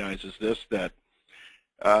recognizes this, that,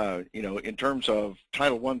 in terms of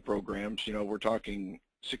Title I programs, we're talking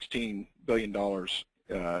 $16 billion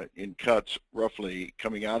in cuts roughly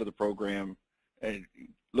coming out of the program, and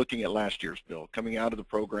looking at last year's bill, coming out of the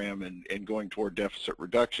program and going toward deficit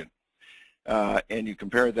reduction. And you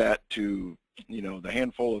compare that to, the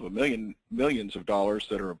handful of millions of dollars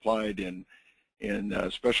that are applied in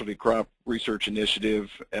specialty crop research initiative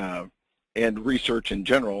and research in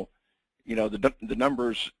general, the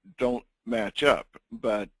numbers don't match up.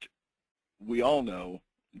 But we all know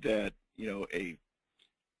that, a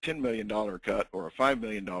 $10 million cut or a $5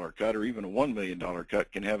 million cut or even a $1 million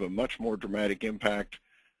cut can have a much more dramatic impact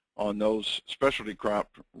on those specialty crop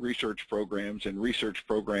research programs and research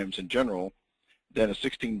programs in general than a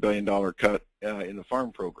 $16 billion cut in the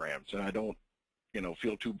farm programs. And I don't,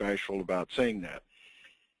 feel too bashful about saying that.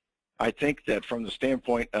 I think that from the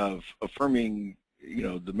standpoint of affirming,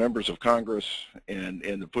 the members of Congress and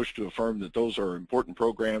the push to affirm that those are important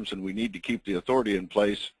programs and we need to keep the authority in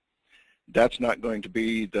place, that's not going to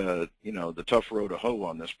be the tough road to hoe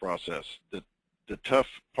on this process. The tough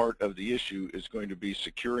part of the issue is going to be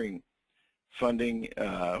securing funding,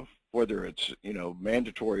 whether it's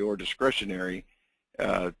mandatory or discretionary.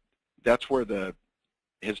 That's where I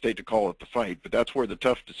hesitate to call it the fight, but that's where the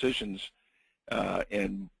tough decisions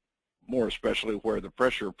and more especially where the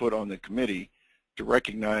pressure put on the committee to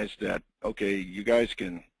recognize that, okay, you guys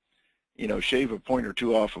can shave a point or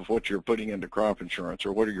two off of what you're putting into crop insurance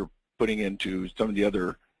or what you're putting into some of the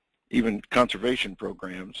other even conservation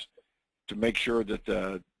programs to make sure that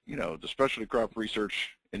the specialty crop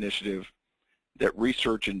research initiative, that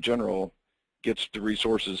research in general gets the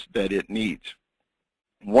resources that it needs.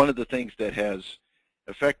 One of the things that has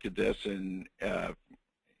affected this, and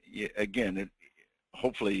again,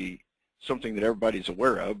 hopefully something that everybody's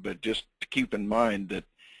aware of, but just to keep in mind that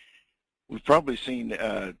we've probably seen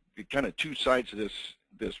kind of two sides of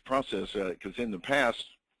this process, because in the past,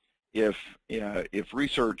 if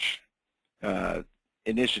research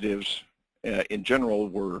initiatives in general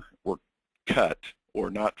were cut or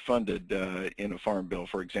not funded in a farm bill,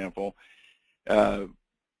 for example,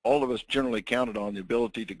 all of us generally counted on the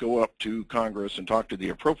ability to go up to Congress and talk to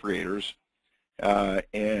the appropriators,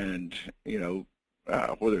 and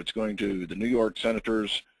whether it's going to the New York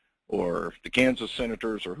senators or the Kansas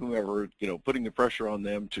senators or whomever, putting the pressure on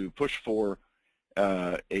them to push for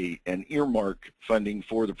an earmark funding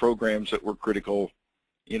for the programs that were critical,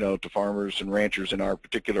 to farmers and ranchers in our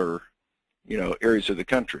particular, areas of the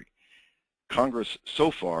country. Congress so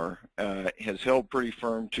far has held pretty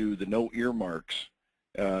firm to the no earmarks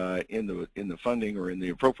in the funding or in the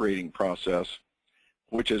appropriating process,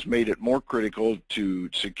 which has made it more critical to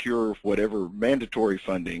secure whatever mandatory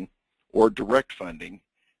funding or direct funding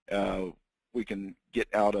we can get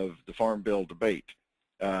out of the Farm Bill debate.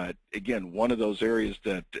 Again, one of those areas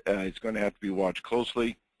that is going to have to be watched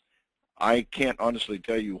closely. I can't honestly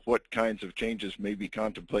tell you what kinds of changes may be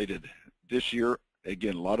contemplated this year.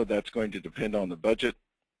 Again, a lot of that's going to depend on the budget.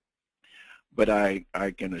 But I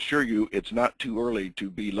can assure you it's not too early to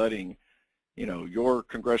be letting your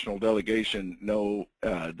congressional delegation know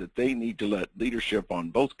that they need to let leadership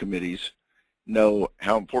on both committees know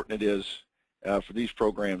how important it is for these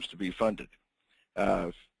programs to be funded.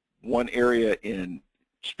 One area in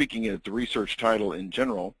speaking at the research title in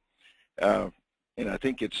general, and I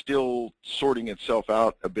think it's still sorting itself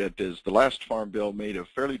out a bit, is the last Farm Bill made a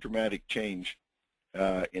fairly dramatic change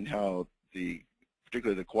in how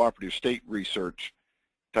particularly the cooperative state research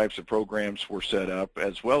types of programs were set up,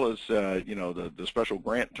 as well as the special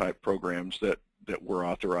grant type programs that were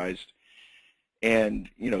authorized, and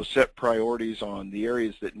set priorities on the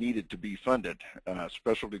areas that needed to be funded.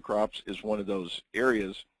 Specialty crops is one of those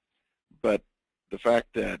areas, but the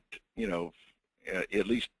fact that at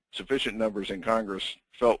least sufficient numbers in Congress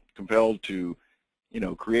felt compelled to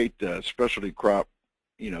create the specialty crop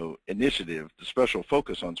initiative, the special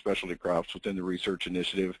focus on specialty crops within the research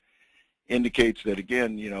initiative, indicates that,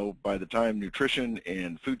 again, by the time nutrition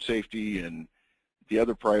and food safety and the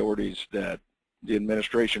other priorities that the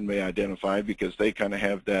administration may identify, because they kind of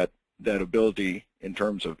have that ability in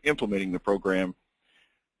terms of implementing the program,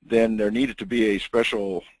 then there needed to be a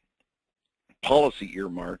special policy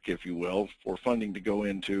earmark, if you will, for funding to go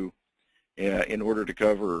into in order to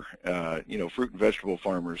cover, fruit and vegetable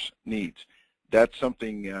farmers' needs. That's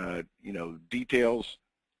something, details,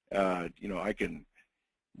 I can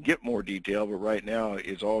get more detail, but right now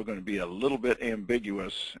it's all going to be a little bit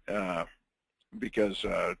ambiguous because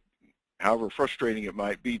however frustrating it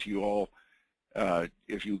might be to you all,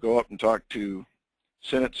 if you go up and talk to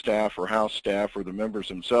Senate staff or House staff or the members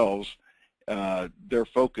themselves, their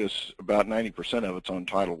focus, about 90% of it's on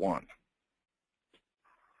Title I.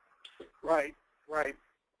 Right, right.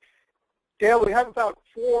 Dale, we have about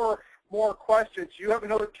 4 more questions. You have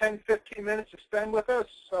another 10, 15 minutes to spend with us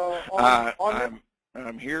on this?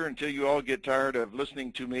 I'm here until you all get tired of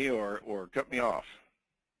listening to me or cut me off.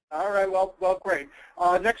 All right, well, great.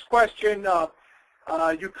 Next question,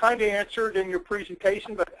 you kind of answered in your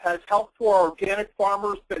presentation, but has help for organic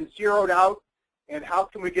farmers been zeroed out, and how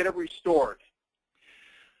can we get it restored?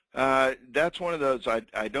 That's one of those,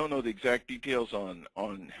 I don't know the exact details on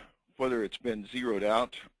whether it's been zeroed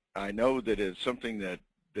out. I know that it's something that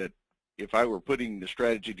if I were putting the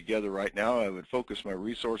strategy together right now, I would focus my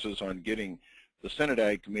resources on getting the Senate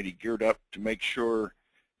Ag Committee geared up to make sure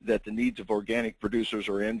that the needs of organic producers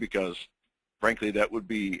are in, because frankly that would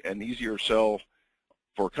be an easier sell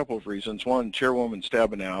for a couple of reasons. One, Chairwoman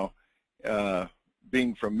Stabenow,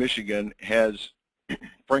 being from Michigan, has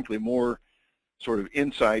frankly more sort of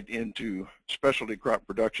insight into specialty crop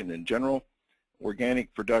production in general.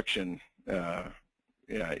 Organic production, by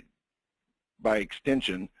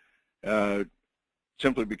extension,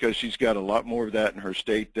 simply because she's got a lot more of that in her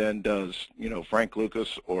state than does, Frank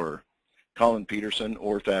Lucas or Colin Peterson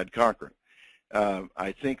or Thad Cochran.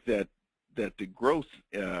 I think that the growth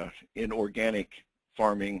in organic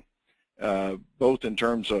farming, both in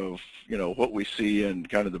terms of what we see in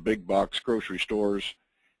kind of the big box grocery stores,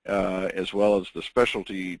 as well as the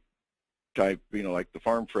specialty type, like the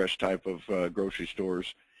farm fresh type of grocery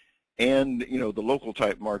stores, and the local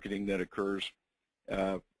type marketing that occurs,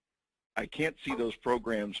 I can't see those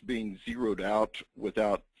programs being zeroed out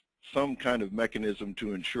without some kind of mechanism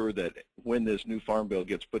to ensure that when this new farm bill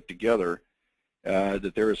gets put together,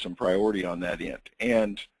 that there is some priority on that end.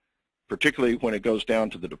 And particularly when it goes down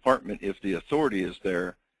to the department, if the authority is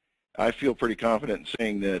there, I feel pretty confident in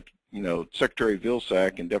saying that, Secretary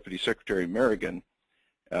Vilsack and Deputy Secretary Merrigan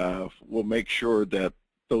will make sure that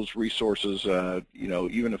those resources,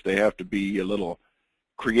 even if they have to be a little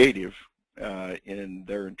creative in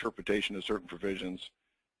their interpretation of certain provisions,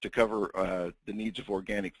 to cover the needs of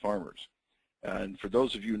organic farmers. And for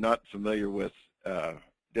those of you not familiar with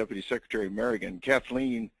Deputy Secretary Merrigan,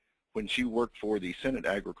 Kathleen, when she worked for the Senate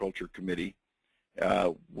Agriculture Committee,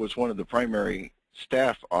 was one of the primary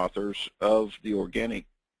staff authors of the organic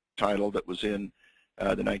title that was in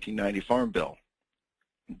the 1990 Farm Bill.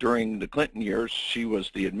 During the Clinton years, she was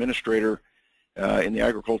the administrator in the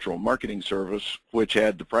Agricultural Marketing Service, which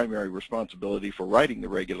had the primary responsibility for writing the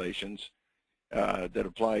regulations that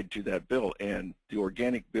applied to that bill. And the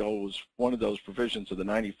organic bill was one of those provisions of the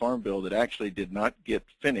 90 Farm Bill that actually did not get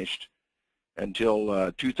finished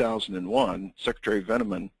until 2001. Secretary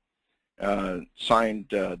Veneman signed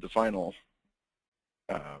the final,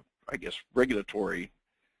 regulatory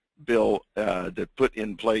bill that put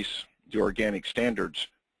in place the organic standards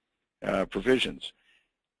provisions.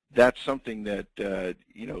 That's something that,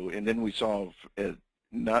 and then we saw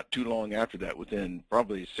not too long after that, within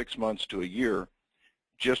probably 6 months to a year,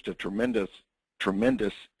 just a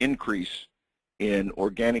tremendous increase in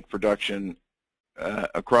organic production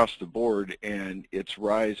across the board, and its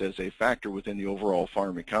rise as a factor within the overall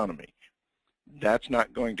farm economy. That's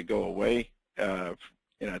not going to go away, and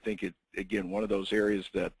I think it, again, one of those areas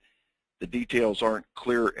that the details aren't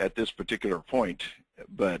clear at this particular point,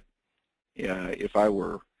 but if I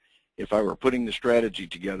were putting the strategy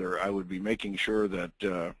together, I would be making sure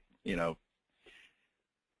that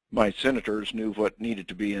my senators knew what needed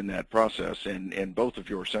to be in that process, and both of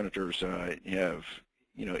your senators have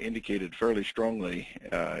indicated fairly strongly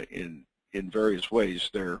in various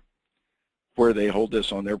ways where they hold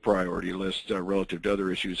this on their priority list relative to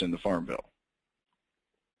other issues in the Farm Bill.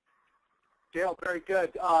 Dale, very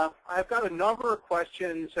good. I've got a number of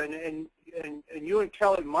questions, and you and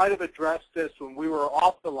Kelly might have addressed this when we were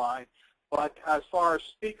off the line, but as far as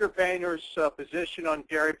Speaker Boehner's position on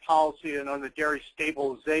dairy policy and on the dairy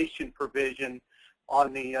stabilization provision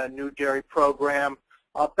on the new dairy program,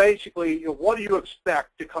 basically, what do you expect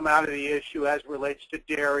to come out of the issue as it relates to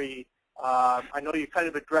dairy? I know you kind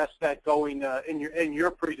of addressed that going in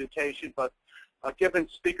your presentation, but given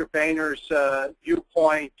Speaker Boehner's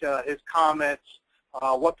viewpoint, his comments,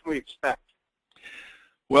 what can we expect?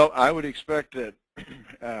 Well, I would expect that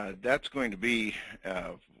that's going to be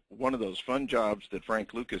one of those fun jobs that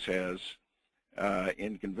Frank Lucas has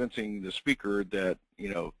in convincing the Speaker that,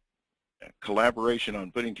 collaboration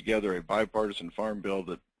on putting together a bipartisan farm bill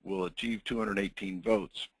that will achieve 218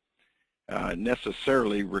 votes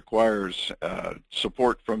necessarily requires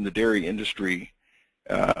support from the dairy industry,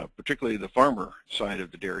 particularly the farmer side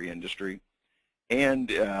of the dairy industry. And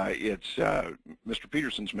Mr.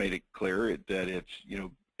 Peterson's made it clear that it's,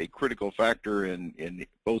 a critical factor in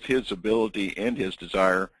both his ability and his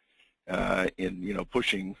desire in,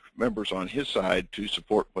 pushing members on his side to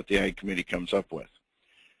support what the Ag Committee comes up with.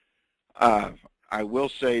 I will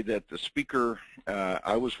say that the Speaker,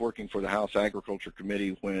 I was working for the House Agriculture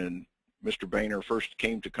Committee when Mr. Boehner first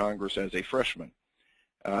came to Congress as a freshman.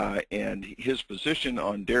 And his position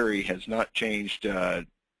on dairy has not changed at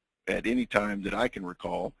any time that I can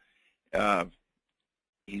recall.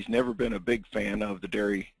 He's never been a big fan of the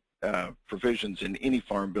dairy provisions in any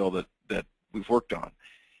farm bill that we've worked on.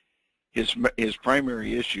 His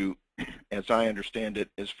primary issue, as I understand it,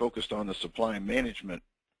 is focused on the supply management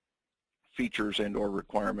features and or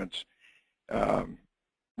requirements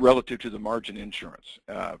relative to the margin insurance.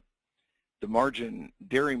 The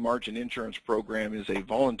dairy margin insurance program is a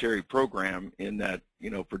voluntary program in that,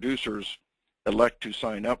 producers elect to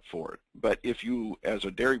sign up for it. But if you, as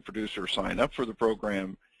a dairy producer, sign up for the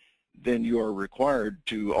program, then you are required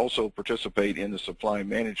to also participate in the supply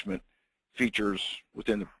management features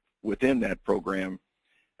within that program.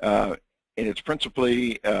 And it's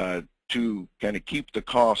principally to kind of keep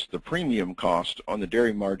the premium cost on the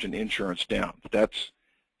dairy margin insurance down. That's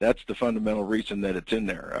the fundamental reason that it's in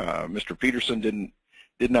there. Mr. Peterson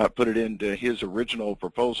did not put it into his original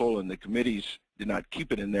proposal, and the committees did not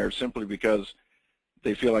keep it in there simply because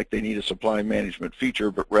they feel like they need a supply management feature,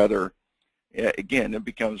 but rather, again, it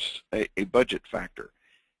becomes a budget factor.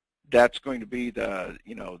 That's going to be the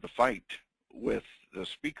fight with the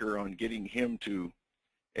Speaker on getting him to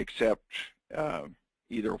accept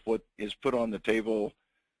either what is put on the table,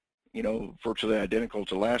 virtually identical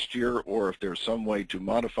to last year, or if there's some way to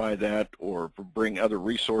modify that or bring other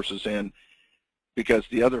resources in. Because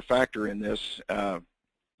the other factor in this,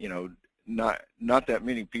 not that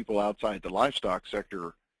many people outside the livestock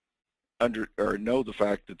sector know the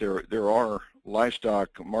fact that there are livestock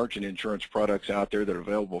margin insurance products out there that are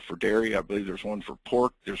available for dairy. I believe there's one for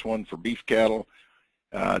pork, there's one for beef cattle.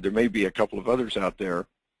 There may be a couple of others out there.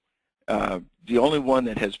 The only one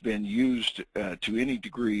that has been used to any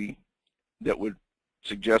degree that would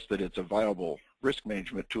suggest that it's a viable risk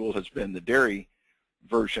management tool has been the dairy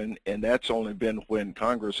version, and that's only been when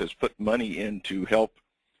Congress has put money in to help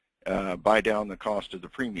buy down the cost of the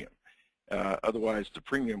premium. Otherwise, the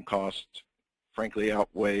premium costs, frankly,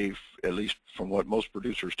 outweigh, at least from what most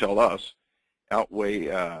producers tell us, outweigh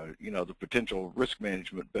the potential risk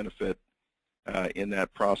management benefit in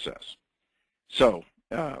that process. So,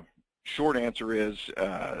 short answer is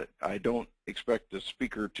I don't expect the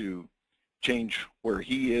Speaker to change where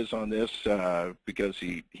he is on this because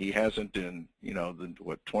he hasn't in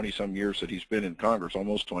the 20-some years that he's been in Congress,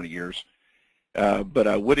 almost 20 years. But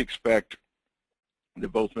I would expect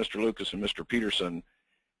that both Mr. Lucas and Mr. Peterson,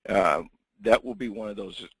 that will be one of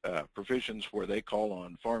those provisions where they call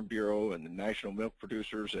on Farm Bureau and the national milk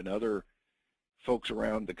producers and other folks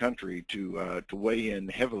around the country to weigh in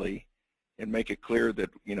heavily and make it clear that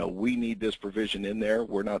we need this provision in there.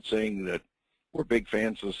 We're not saying that we're big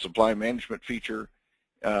fans of the supply management feature,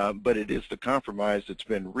 but it is the compromise that's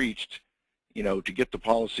been reached, to get the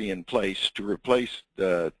policy in place to replace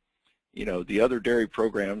the other dairy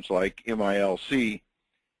programs like MILC,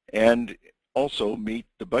 and also meet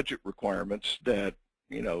the budget requirements that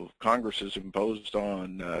Congress has imposed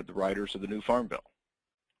on the writers of the new Farm Bill.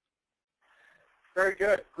 Very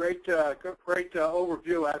good. Great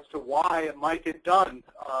overview as to why it might get done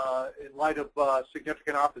in light of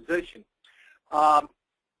significant opposition.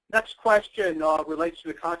 Next question relates to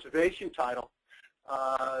the conservation title.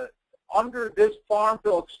 Under this Farm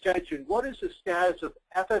Bill extension, what is the status of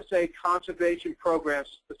FSA conservation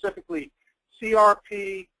programs, specifically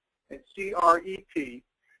CRP and CREP?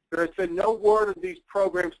 There has been no word of these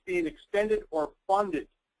programs being extended or funded.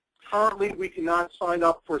 Currently, we cannot sign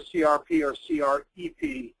up for CRP or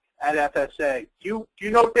CREP at FSA. Do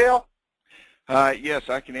you know, Dale? Yes,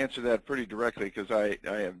 I can answer that pretty directly because I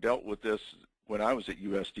have dealt with this when I was at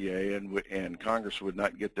USDA, and Congress would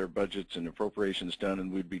not get their budgets and appropriations done, and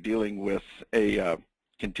we'd be dealing with a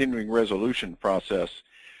continuing resolution process.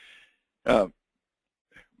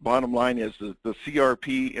 Bottom line is the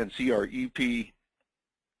CRP and CREP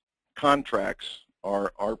contracts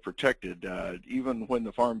are protected. Even when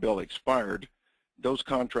the Farm Bill expired, those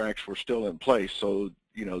contracts were still in place, so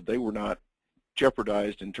they were not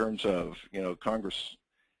jeopardized in terms of Congress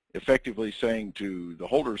effectively saying to the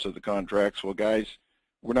holders of the contracts, well, guys,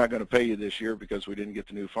 we're not going to pay you this year because we didn't get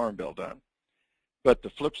the new farm bill done. But the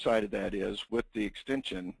flip side of that is, with the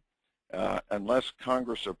extension, unless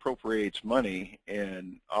Congress appropriates money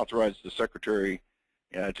and authorizes the Secretary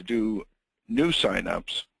to do new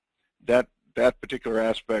sign-ups, that particular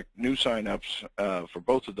aspect, new sign-ups for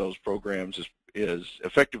both of those programs is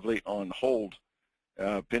effectively on hold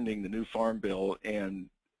pending the new farm bill and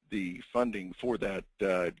the funding for that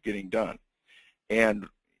getting done. And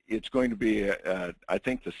it's going to be, I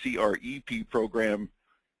think the CREP program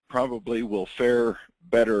probably will fare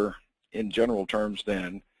better in general terms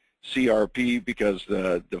than CRP, because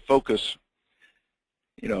the focus,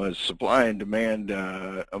 is supply and demand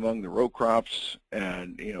among the row crops,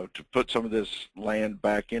 and to put some of this land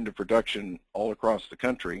back into production all across the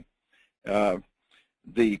country.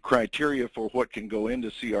 The criteria for what can go into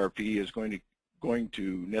CRP is going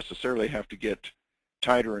to necessarily have to get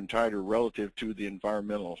tighter and tighter relative to the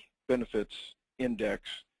environmental benefits index,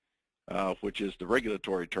 which is the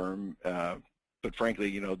regulatory term. But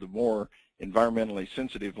frankly, the more environmentally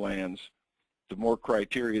sensitive lands, the more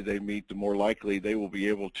criteria they meet, the more likely they will be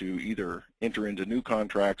able to either enter into new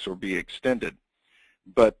contracts or be extended.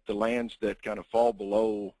 But the lands that kind of fall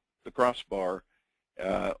below the crossbar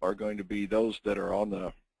are going to be those that are on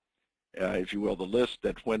the, if you will, the list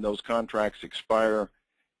that when those contracts expire,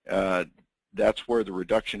 that's where the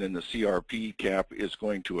reduction in the CRP cap is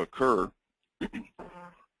going to occur.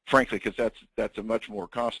 Frankly, because that's a much more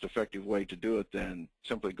cost-effective way to do it than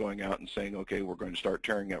simply going out and saying, okay, we're going to start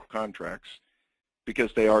tearing up contracts,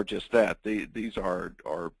 because they are just that. These are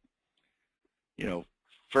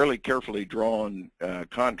fairly carefully drawn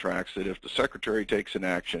contracts that if the Secretary takes an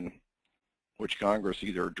action, which Congress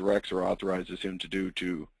either directs or authorizes him to do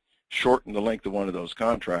to shorten the length of one of those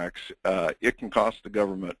contracts, it can cost the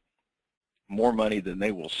government more money than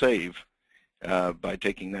they will save by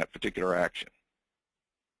taking that particular action.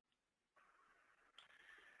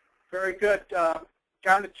 Very good.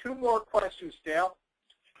 Down to two more questions, Dale.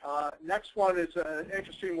 Next one is an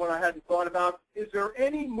interesting one I hadn't thought about. Is there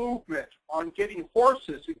any movement on getting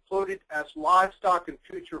horses included as livestock in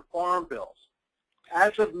future farm bills?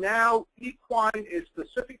 As of now, equine is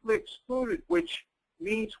specifically excluded, which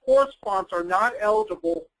means horse farms are not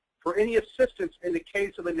eligible for any assistance in the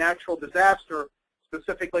case of a natural disaster,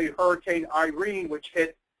 specifically Hurricane Irene, which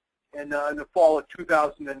hit in the fall of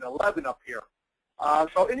 2011 up here.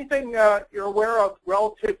 So anything you're aware of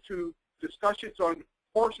relative to discussions on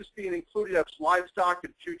horses being included as livestock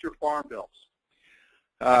in future farm bills?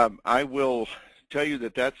 I will tell you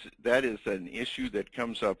that is an issue that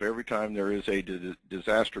comes up every time there is a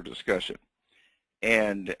disaster discussion.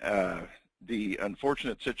 And the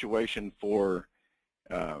unfortunate situation for,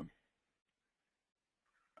 I'm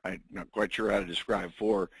not quite sure how to describe,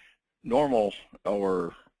 for normal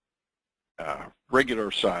or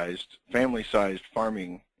regular-sized, family-sized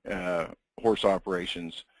farming horse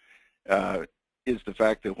operations is the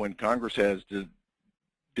fact that when Congress has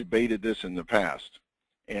debated this in the past,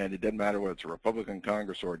 and it doesn't matter whether it's a Republican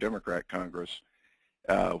Congress or a Democrat Congress,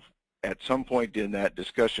 at some point in that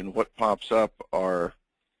discussion, what pops up are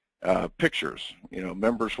pictures.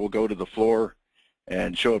 Members will go to the floor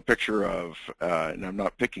and show a picture of, and I'm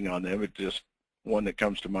not picking on them, it's just one that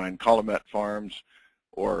comes to mind, Calumet Farms,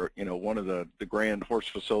 or one of the grand horse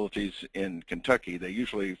facilities in Kentucky. They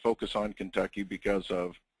usually focus on Kentucky because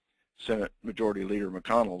of Senate Majority Leader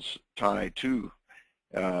McConnell's tie to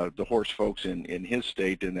the horse folks in his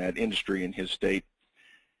state, in that industry in his state.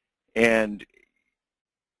 And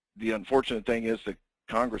the unfortunate thing is that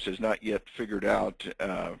Congress has not yet figured out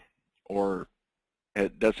or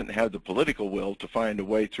it doesn't have the political will to find a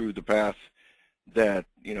way through the path that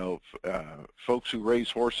folks who raise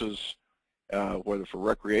horses, whether for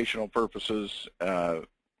recreational purposes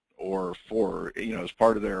or for as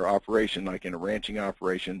part of their operation, like in a ranching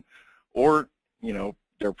operation, or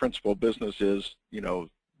their principal business is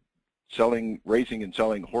raising and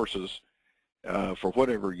selling horses for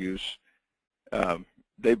whatever use.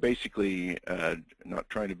 They basically, not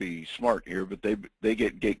trying to be smart here, but they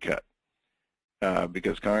get gate cut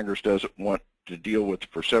because Congress doesn't want to deal with the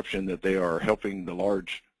perception that they are helping the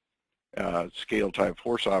large scale type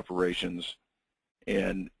horse operations.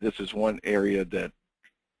 And this is one area that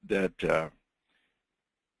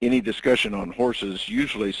any discussion on horses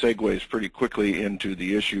usually segues pretty quickly into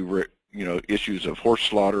the issues of horse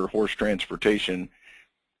slaughter, horse transportation,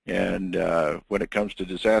 and when it comes to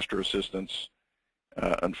disaster assistance,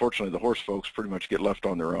 unfortunately, the horse folks pretty much get left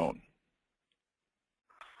on their own.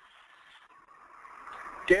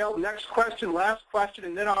 Gail, next question, last question,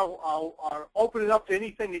 and then I'll open it up to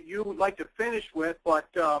anything that you would like to finish with. But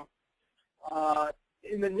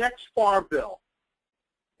in the next Farm Bill,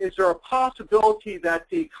 is there a possibility that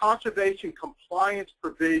the conservation compliance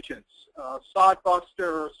provisions, sod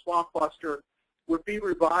buster or swamp buster, would be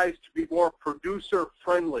revised to be more producer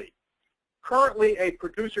friendly? Currently, a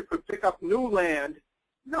producer could pick up new land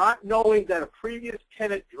not knowing that a previous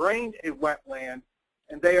tenant drained a wetland,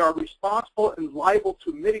 and they are responsible and liable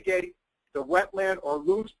to mitigate the wetland or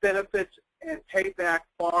lose benefits and pay back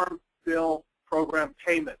Farm Bill program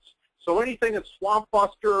payments. So anything that's swamp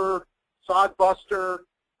buster, sod buster,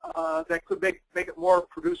 that could make it more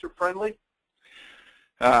producer friendly?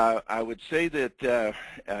 I would say that,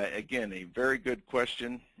 again, a very good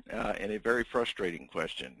question and a very frustrating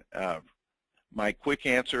question. My quick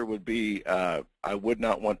answer would be I would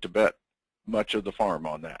not want to bet much of the farm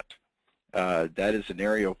on that. That is an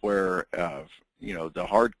area where, you know, the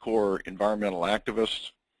hardcore environmental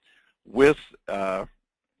activists with,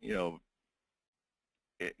 you know,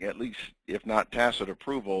 at least if not tacit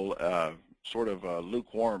approval, sort of a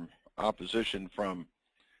lukewarm opposition from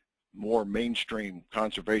more mainstream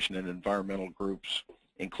conservation and environmental groups,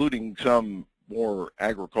 including some more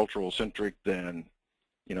agricultural centric than,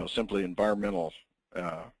 you know, simply environmental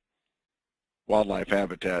wildlife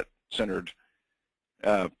habitat centered,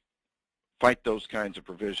 fight those kinds of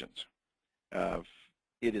provisions.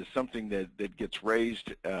 It is something that gets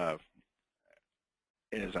raised, as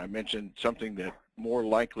I mentioned, something that more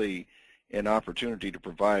likely an opportunity to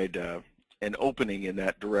provide an opening in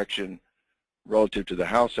that direction relative to the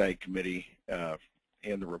House Ag Committee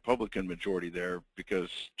and the Republican majority there, because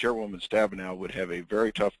Chairwoman Stabenow would have a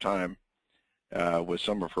very tough time with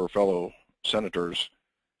some of her fellow senators,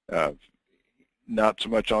 not so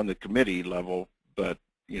much on the committee level, but,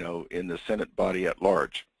 you know, in the Senate body at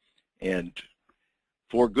large. And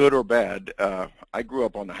for good or bad, I grew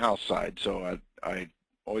up on the House side, so I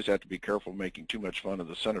always have to be careful making too much fun of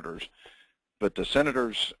the senators. But the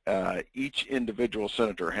senators, each individual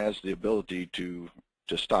senator has the ability to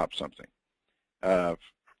stop something.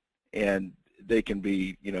 And they can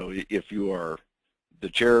be, you know, if you are the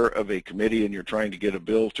chair of a committee and you're trying to get a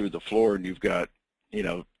bill through the floor and you've got, you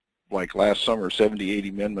know, like last summer, 70, 80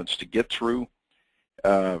 amendments to get through,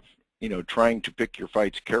 you know, trying to pick your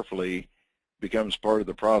fights carefully becomes part of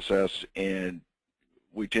the process. And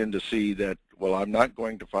we tend to see that, well, I'm not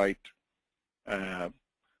going to fight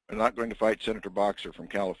Senator Boxer from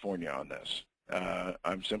California on this.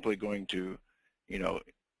 I'm simply going to, you know,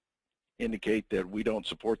 indicate that we don't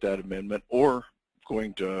support that amendment, or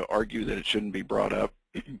going to argue that it shouldn't be brought up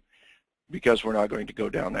because we're not going to go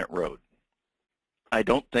down that road. I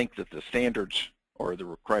don't think that the standards or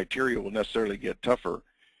the criteria will necessarily get tougher,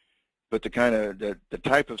 but the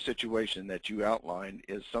type of situation that you outlined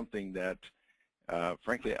is something that,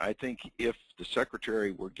 frankly, I think if the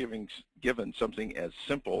Secretary were given something as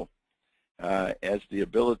simple as the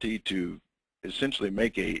ability to essentially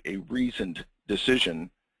make a reasoned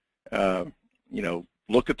decision, you know,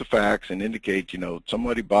 look at the facts and indicate, you know,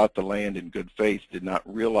 somebody bought the land in good faith, did not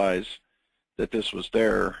realize that this was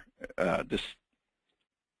there. The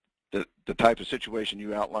type of situation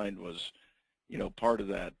you outlined was, you know, part of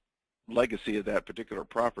that legacy of that particular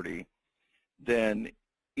property. Then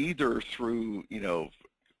either through, you know,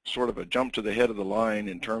 sort of a jump to the head of the line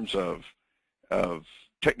in terms of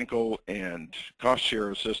technical and cost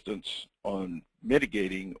share assistance on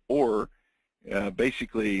mitigating, or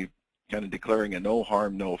basically kind of declaring a no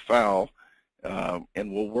harm, no foul,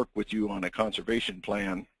 and we'll work with you on a conservation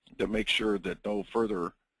plan to make sure that no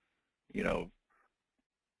further, you know,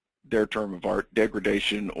 their term of art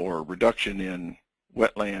degradation or reduction in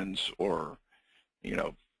wetlands or, you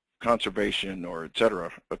know, conservation or et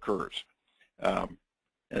cetera occurs. And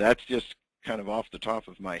that's just kind of off the top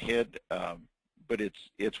of my head, but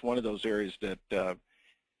it's one of those areas that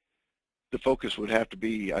the focus would have to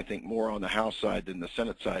be, I think, more on the House side than the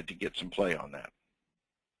Senate side to get some play on that.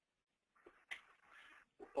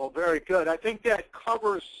 Well, very good. I think that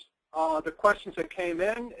covers the questions that came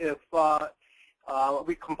in. If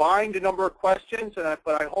we combined a number of questions,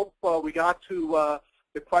 but I hope we got to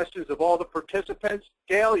the questions of all the participants.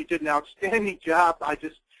 Gail, you did an outstanding job.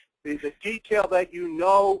 The detail that you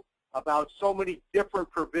know about so many different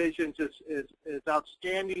provisions is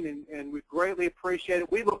outstanding, and we greatly appreciate it.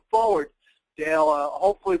 We look forward, Dale,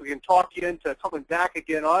 hopefully we can talk you into coming back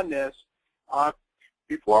again on this.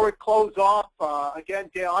 Before we close off, again,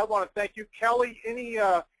 Dale, I want to thank you. Kelly,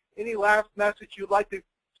 any last message you'd like to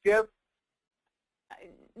give?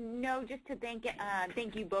 No, just to thank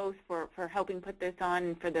you both for helping put this on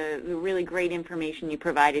and for the really great information you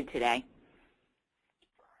provided today.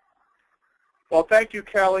 Well, thank you,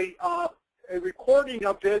 Kelly. A recording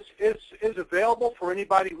of this is available for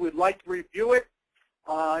anybody who would like to review it.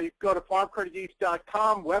 You can go to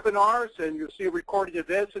farmcrediteast.com, webinars, and you'll see a recording of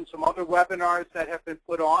this and some other webinars that have been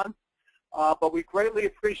put on. But we greatly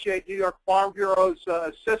appreciate New York Farm Bureau's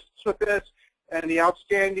assistance with this and the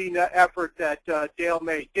outstanding effort that Dale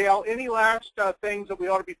made. Dale, any last things that we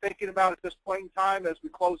ought to be thinking about at this point in time as we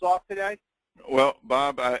close off today? Well,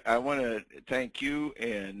 Bob, I want to thank you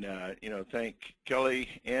and, thank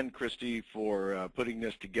Kelly and Christy for putting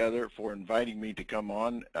this together, for inviting me to come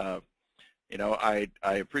on. I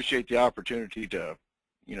appreciate the opportunity to,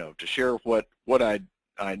 to share what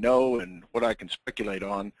I know and what I can speculate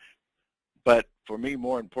on. But for me,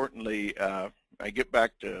 more importantly, I get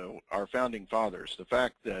back to our founding fathers, the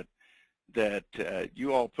fact that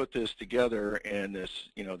you all put this together and this,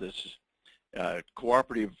 this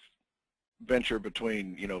cooperative venture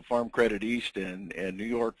between, Farm Credit East and New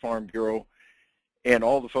York Farm Bureau, and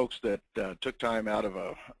all the folks that took time out of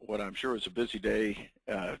what I'm sure is a busy day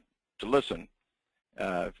to listen.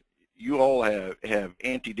 You all have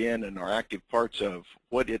anteed in and are active parts of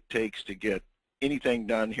what it takes to get anything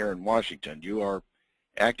done here in Washington. You are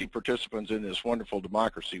active participants in this wonderful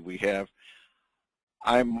democracy we have.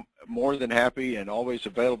 I'm more than happy and always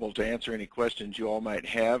available to answer any questions you all might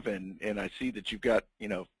have, and I see that you've got,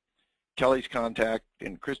 Kelly's contact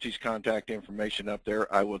and Christy's contact information up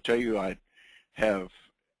there. I will tell you, I have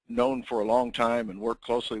known for a long time and worked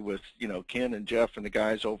closely with, Ken and Jeff and the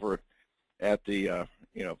guys over at the,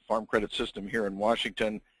 Farm Credit System here in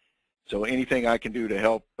Washington. So anything I can do to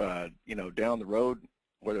help, down the road,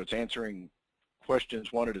 whether it's answering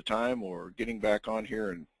questions one at a time or getting back on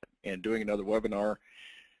here and doing another webinar,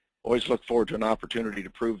 always look forward to an opportunity to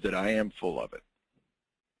prove that I am full of it.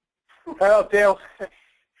 Well, Dale,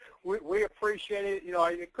 we appreciate it.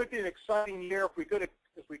 It could be an exciting year if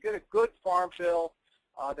we get a good farm bill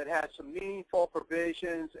that has some meaningful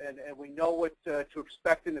provisions and we know what to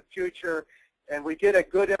expect in the future. And we get a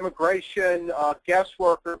good immigration guest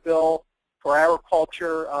worker bill for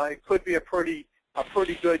agriculture. It could be a pretty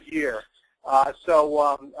good year.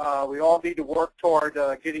 So we all need to work toward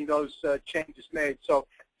getting those changes made. So,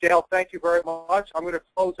 Dale, thank you very much. I'm going to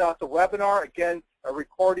close out the webinar. Again, a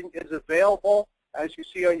recording is available, as you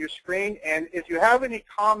see on your screen. And if you have any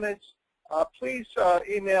comments, please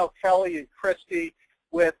email Kelly and Christy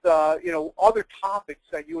with other topics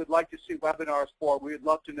that you would like to see webinars for. We would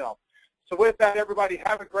love to know. So with that, everybody,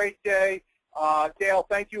 have a great day. Dale,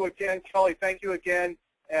 thank you again. Kelly, thank you again.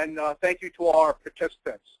 And thank you to all our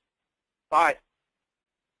participants. Bye.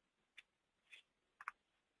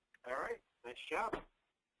 All right. Nice job.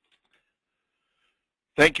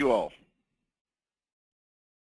 Thank you all.